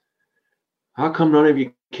how come none of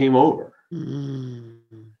you came over? Mm.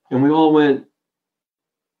 And we all went,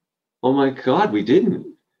 oh my God, we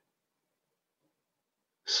didn't.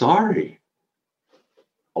 Sorry.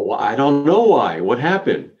 Oh, I don't know why. What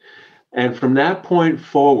happened? And from that point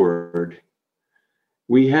forward,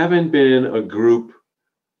 we haven't been a group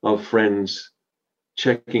of friends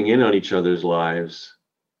checking in on each other's lives.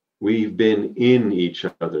 We've been in each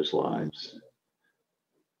other's lives.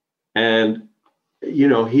 And,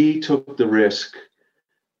 he took the risk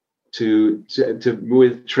to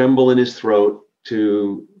with tremble in his throat,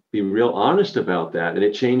 to be real honest about that. And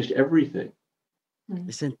it changed everything.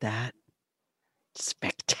 Isn't that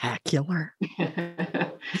spectacular?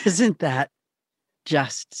 Isn't that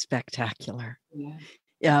just spectacular?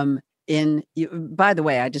 Yeah. By the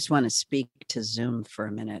way, I just want to speak to Zoom for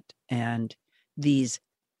a minute and these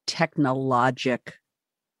technologic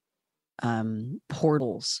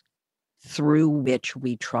portals through which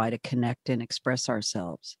we try to connect and express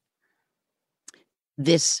ourselves.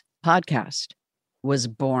 This podcast was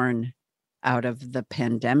born out of the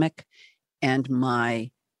pandemic and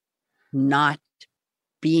my not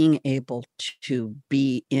being able to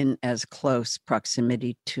be in as close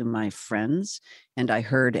proximity to my friends. And I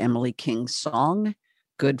heard Emily King's song,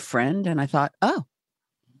 Good Friend. And I thought,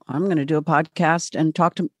 I'm going to do a podcast and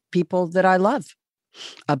talk to people that I love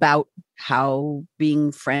about how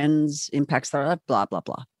being friends impacts their life, blah, blah,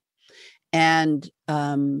 blah. And,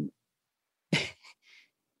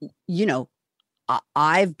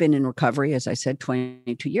 I've been in recovery, as I said,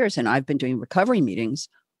 22 years, and I've been doing recovery meetings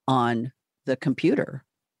on the computer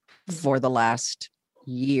for the last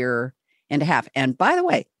year and a half. And by the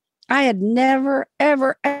way, I had never,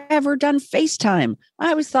 ever, ever done FaceTime. I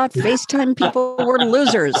always thought FaceTime people were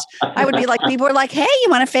losers. I would be like, people were like, hey, you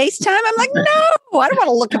want to FaceTime? I'm like, no, I don't want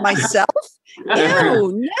to look at myself.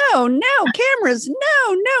 No, cameras,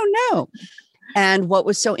 no. And what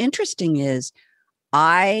was so interesting is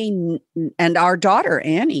and our daughter,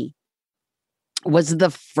 Annie, was the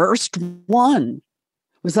first one.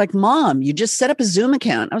 Was like, Mom, you just set up a Zoom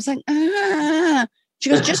account. I was like, She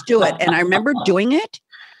goes, just do it. And I remember doing it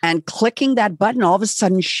and clicking that button. All of a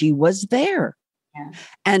sudden, she was there. Yeah.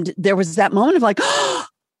 And there was that moment of like, oh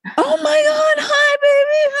my God, hi,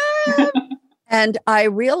 baby. Hi. And I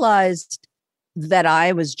realized that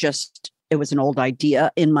it was an old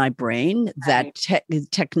idea in my brain that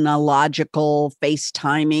technological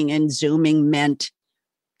FaceTiming and Zooming meant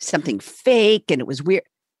something fake and it was weird.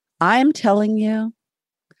 I'm telling you,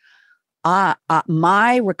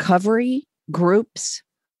 my recovery groups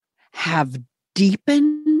have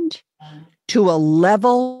deepened to a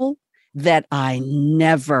level that I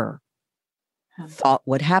never thought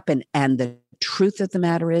would happen. And the truth of the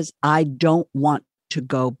matter is, I don't want to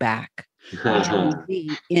go back to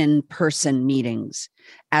the in-person meetings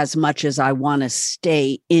as much as I want to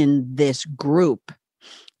stay in this group,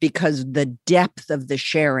 because the depth of the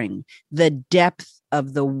sharing, the depth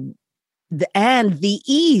of and the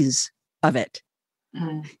ease of it,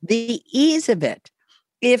 the ease of it.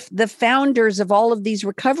 If the founders of all of these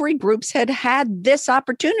recovery groups had had this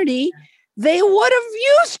opportunity, they would have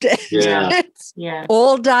used it. Yeah.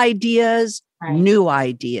 Old ideas, new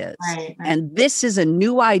ideas. Right. And this is a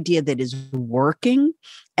new idea that is working.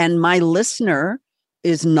 And my listener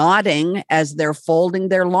is nodding as they're folding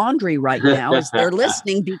their laundry right now, as they're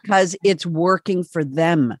listening, because it's working for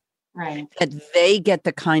them. Right. That they get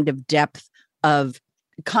the kind of depth of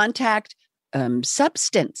contact,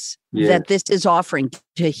 substance that this is offering.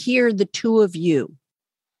 To hear the two of you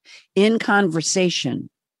in conversation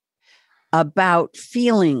about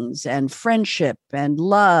feelings and friendship and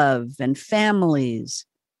love and families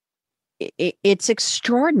it's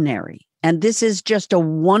extraordinary. And this is just a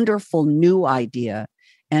wonderful new idea.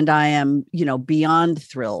 And I am, beyond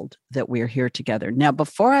thrilled that we're here together. Now,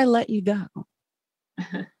 before I let you go,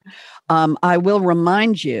 I will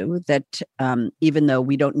remind you that even though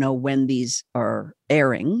we don't know when these are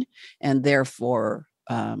airing and therefore,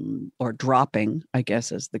 or dropping, I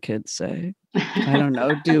guess, as the kids say, I don't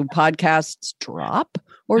know, do podcasts drop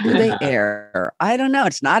or do they air? I don't know.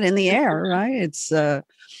 It's not in the air, right? It's, I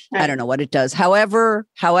don't know what it does. However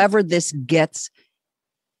this gets,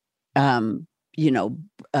 sent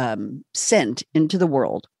into the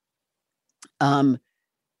world.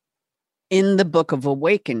 In the Book of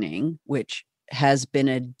Awakening, which has been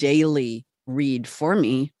a daily read for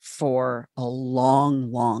me for a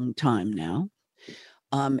long, long time now,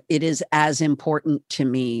 it is as important to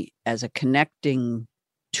me as a connecting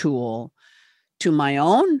tool to my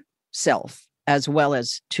own self as well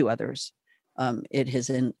as to others. It has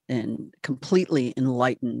completely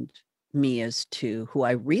enlightened me as to who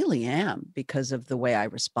I really am because of the way I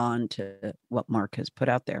respond to what Mark has put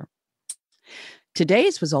out there.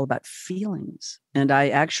 Today's was all about feelings. And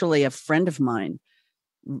a friend of mine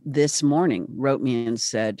this morning wrote me and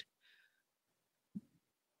said,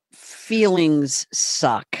 feelings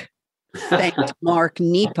suck. Thanked Mark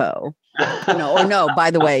Nepo.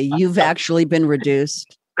 By the way, you've actually been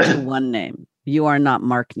reduced to one name. You are not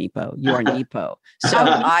Mark Nepo. You are Nepo. So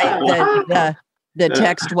the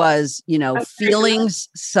text was, feelings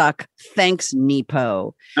suck. Thanks,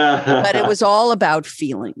 Nepo. But it was all about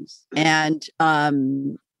feelings. And,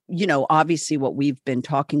 obviously what we've been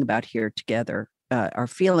talking about here together are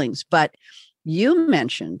feelings. But you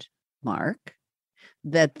mentioned, Mark,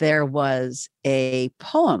 that there was a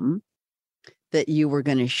poem that you were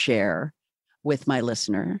going to share with my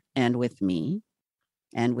listener and with me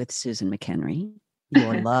and with Susan McHenry,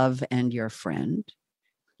 your love and your friend.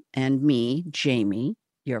 And me, Jamie,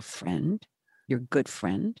 your friend, your good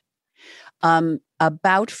friend,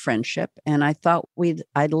 about friendship. And I thought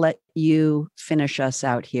I'd let you finish us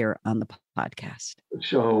out here on the podcast.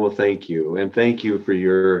 Sure. Well, thank you. And thank you for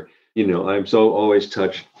your, I'm so always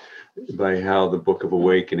touched by how the Book of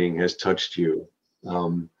Awakening has touched you.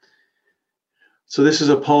 So this is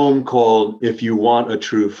a poem called If You Want a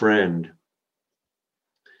True Friend.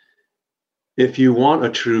 If you want a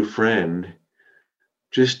true friend,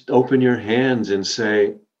 just open your hands and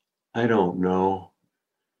say, I don't know.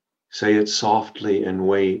 Say it softly and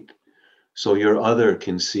wait so your other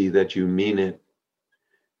can see that you mean it.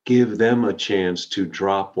 Give them a chance to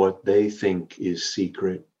drop what they think is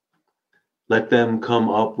secret. Let them come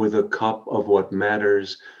up with a cup of what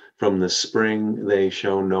matters from the spring they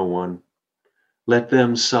show no one. Let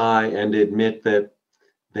them sigh and admit that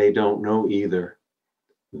they don't know either.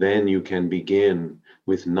 Then you can begin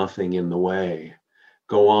with nothing in the way.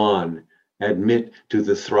 Go on, admit to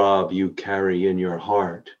the throb you carry in your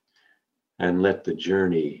heart, and let the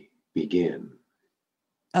journey begin.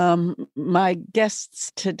 My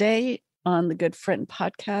guests today on the Good Friend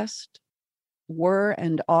podcast were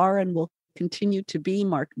and are and will continue to be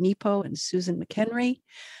Mark Nepo and Susan McHenry.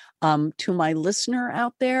 To my listener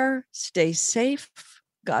out there, stay safe.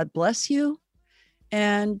 God bless you.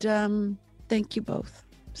 And thank you both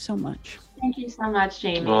so much. Thank you so much,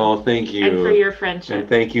 Jamie. Oh, thank you. And for your friendship. And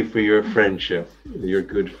thank you for your friendship, your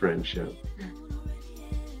good friendship.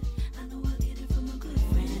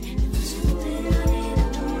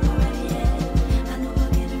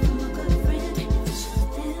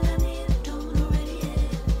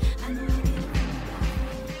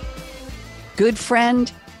 Good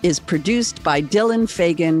Friend is produced by Dylan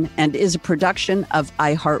Fagan and is a production of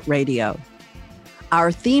iHeartRadio.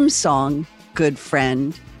 Our theme song, Good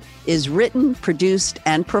Friend, is written, produced,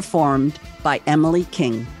 and performed by Emily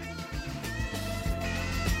King.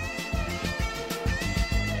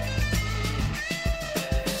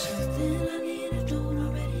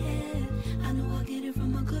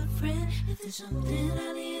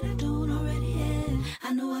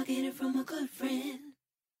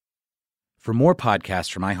 For more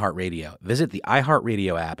podcasts from iHeartRadio, visit the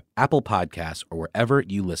iHeartRadio app, Apple Podcasts, or wherever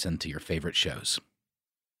you listen to your favorite shows.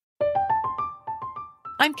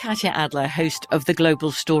 I'm Katya Adler, host of The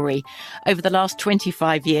Global Story. Over the last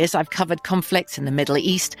 25 years, I've covered conflicts in the Middle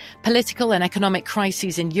East, political and economic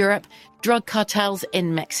crises in Europe, drug cartels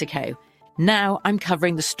in Mexico. Now I'm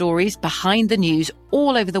covering the stories behind the news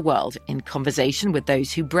all over the world in conversation with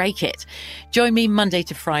those who break it. Join me Monday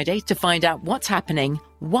to Friday to find out what's happening,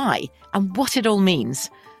 why, and what it all means.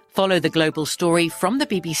 Follow The Global Story from the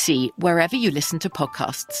BBC wherever you listen to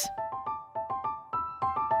podcasts.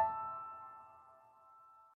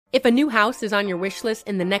 If a new house is on your wish list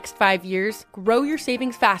in the next 5 years, grow your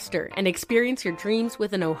savings faster and experience your dreams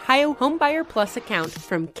with an Ohio Homebuyer Plus account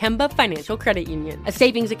from Kemba Financial Credit Union. A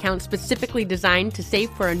savings account specifically designed to save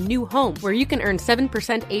for a new home, where you can earn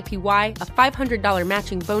 7% APY, a $500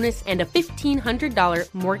 matching bonus, and a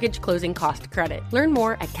 $1,500 mortgage closing cost credit. Learn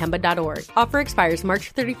more at Kemba.org. Offer expires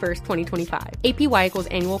March 31st, 2025. APY equals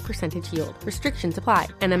annual percentage yield. Restrictions apply.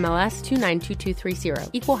 NMLS 292230.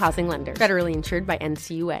 Equal housing lender. Federally insured by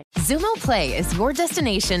NCUA. Xumo Play is your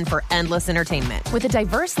destination for endless entertainment. With a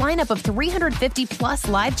diverse lineup of 350 plus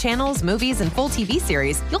live channels, movies, and full TV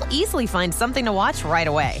series, you'll easily find something to watch right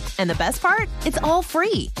away. And the best part? It's all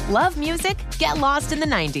free. Love music? Get lost in the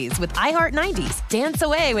 90s with iHeart 90s. Dance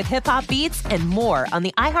away with hip-hop beats and more on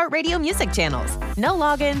the iHeartRadio music channels. No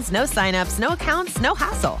logins, no signups, no accounts, no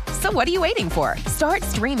hassle. So what are you waiting for? Start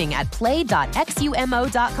streaming at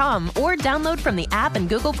play.xumo.com or download from the app and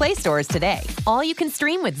Google Play stores today. All you can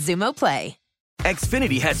stream with Xumo Play.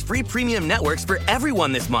 Xfinity has free premium networks for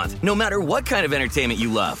everyone this month, no matter what kind of entertainment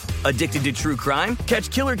you love. Addicted to true crime? Catch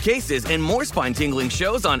killer cases and more spine-tingling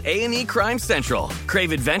shows on A&E Crime Central.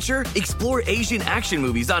 Crave adventure? Explore Asian action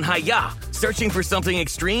movies on Hi-Ya. Searching for something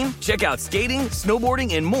extreme? Check out skating,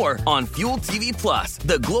 snowboarding, and more on Fuel TV Plus,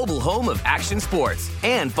 the global home of action sports.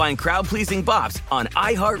 And find crowd-pleasing bops on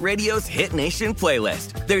iHeartRadio's Hit Nation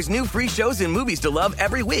playlist. There's new free shows and movies to love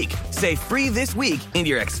every week. Say free this week in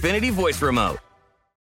your Xfinity voice remote.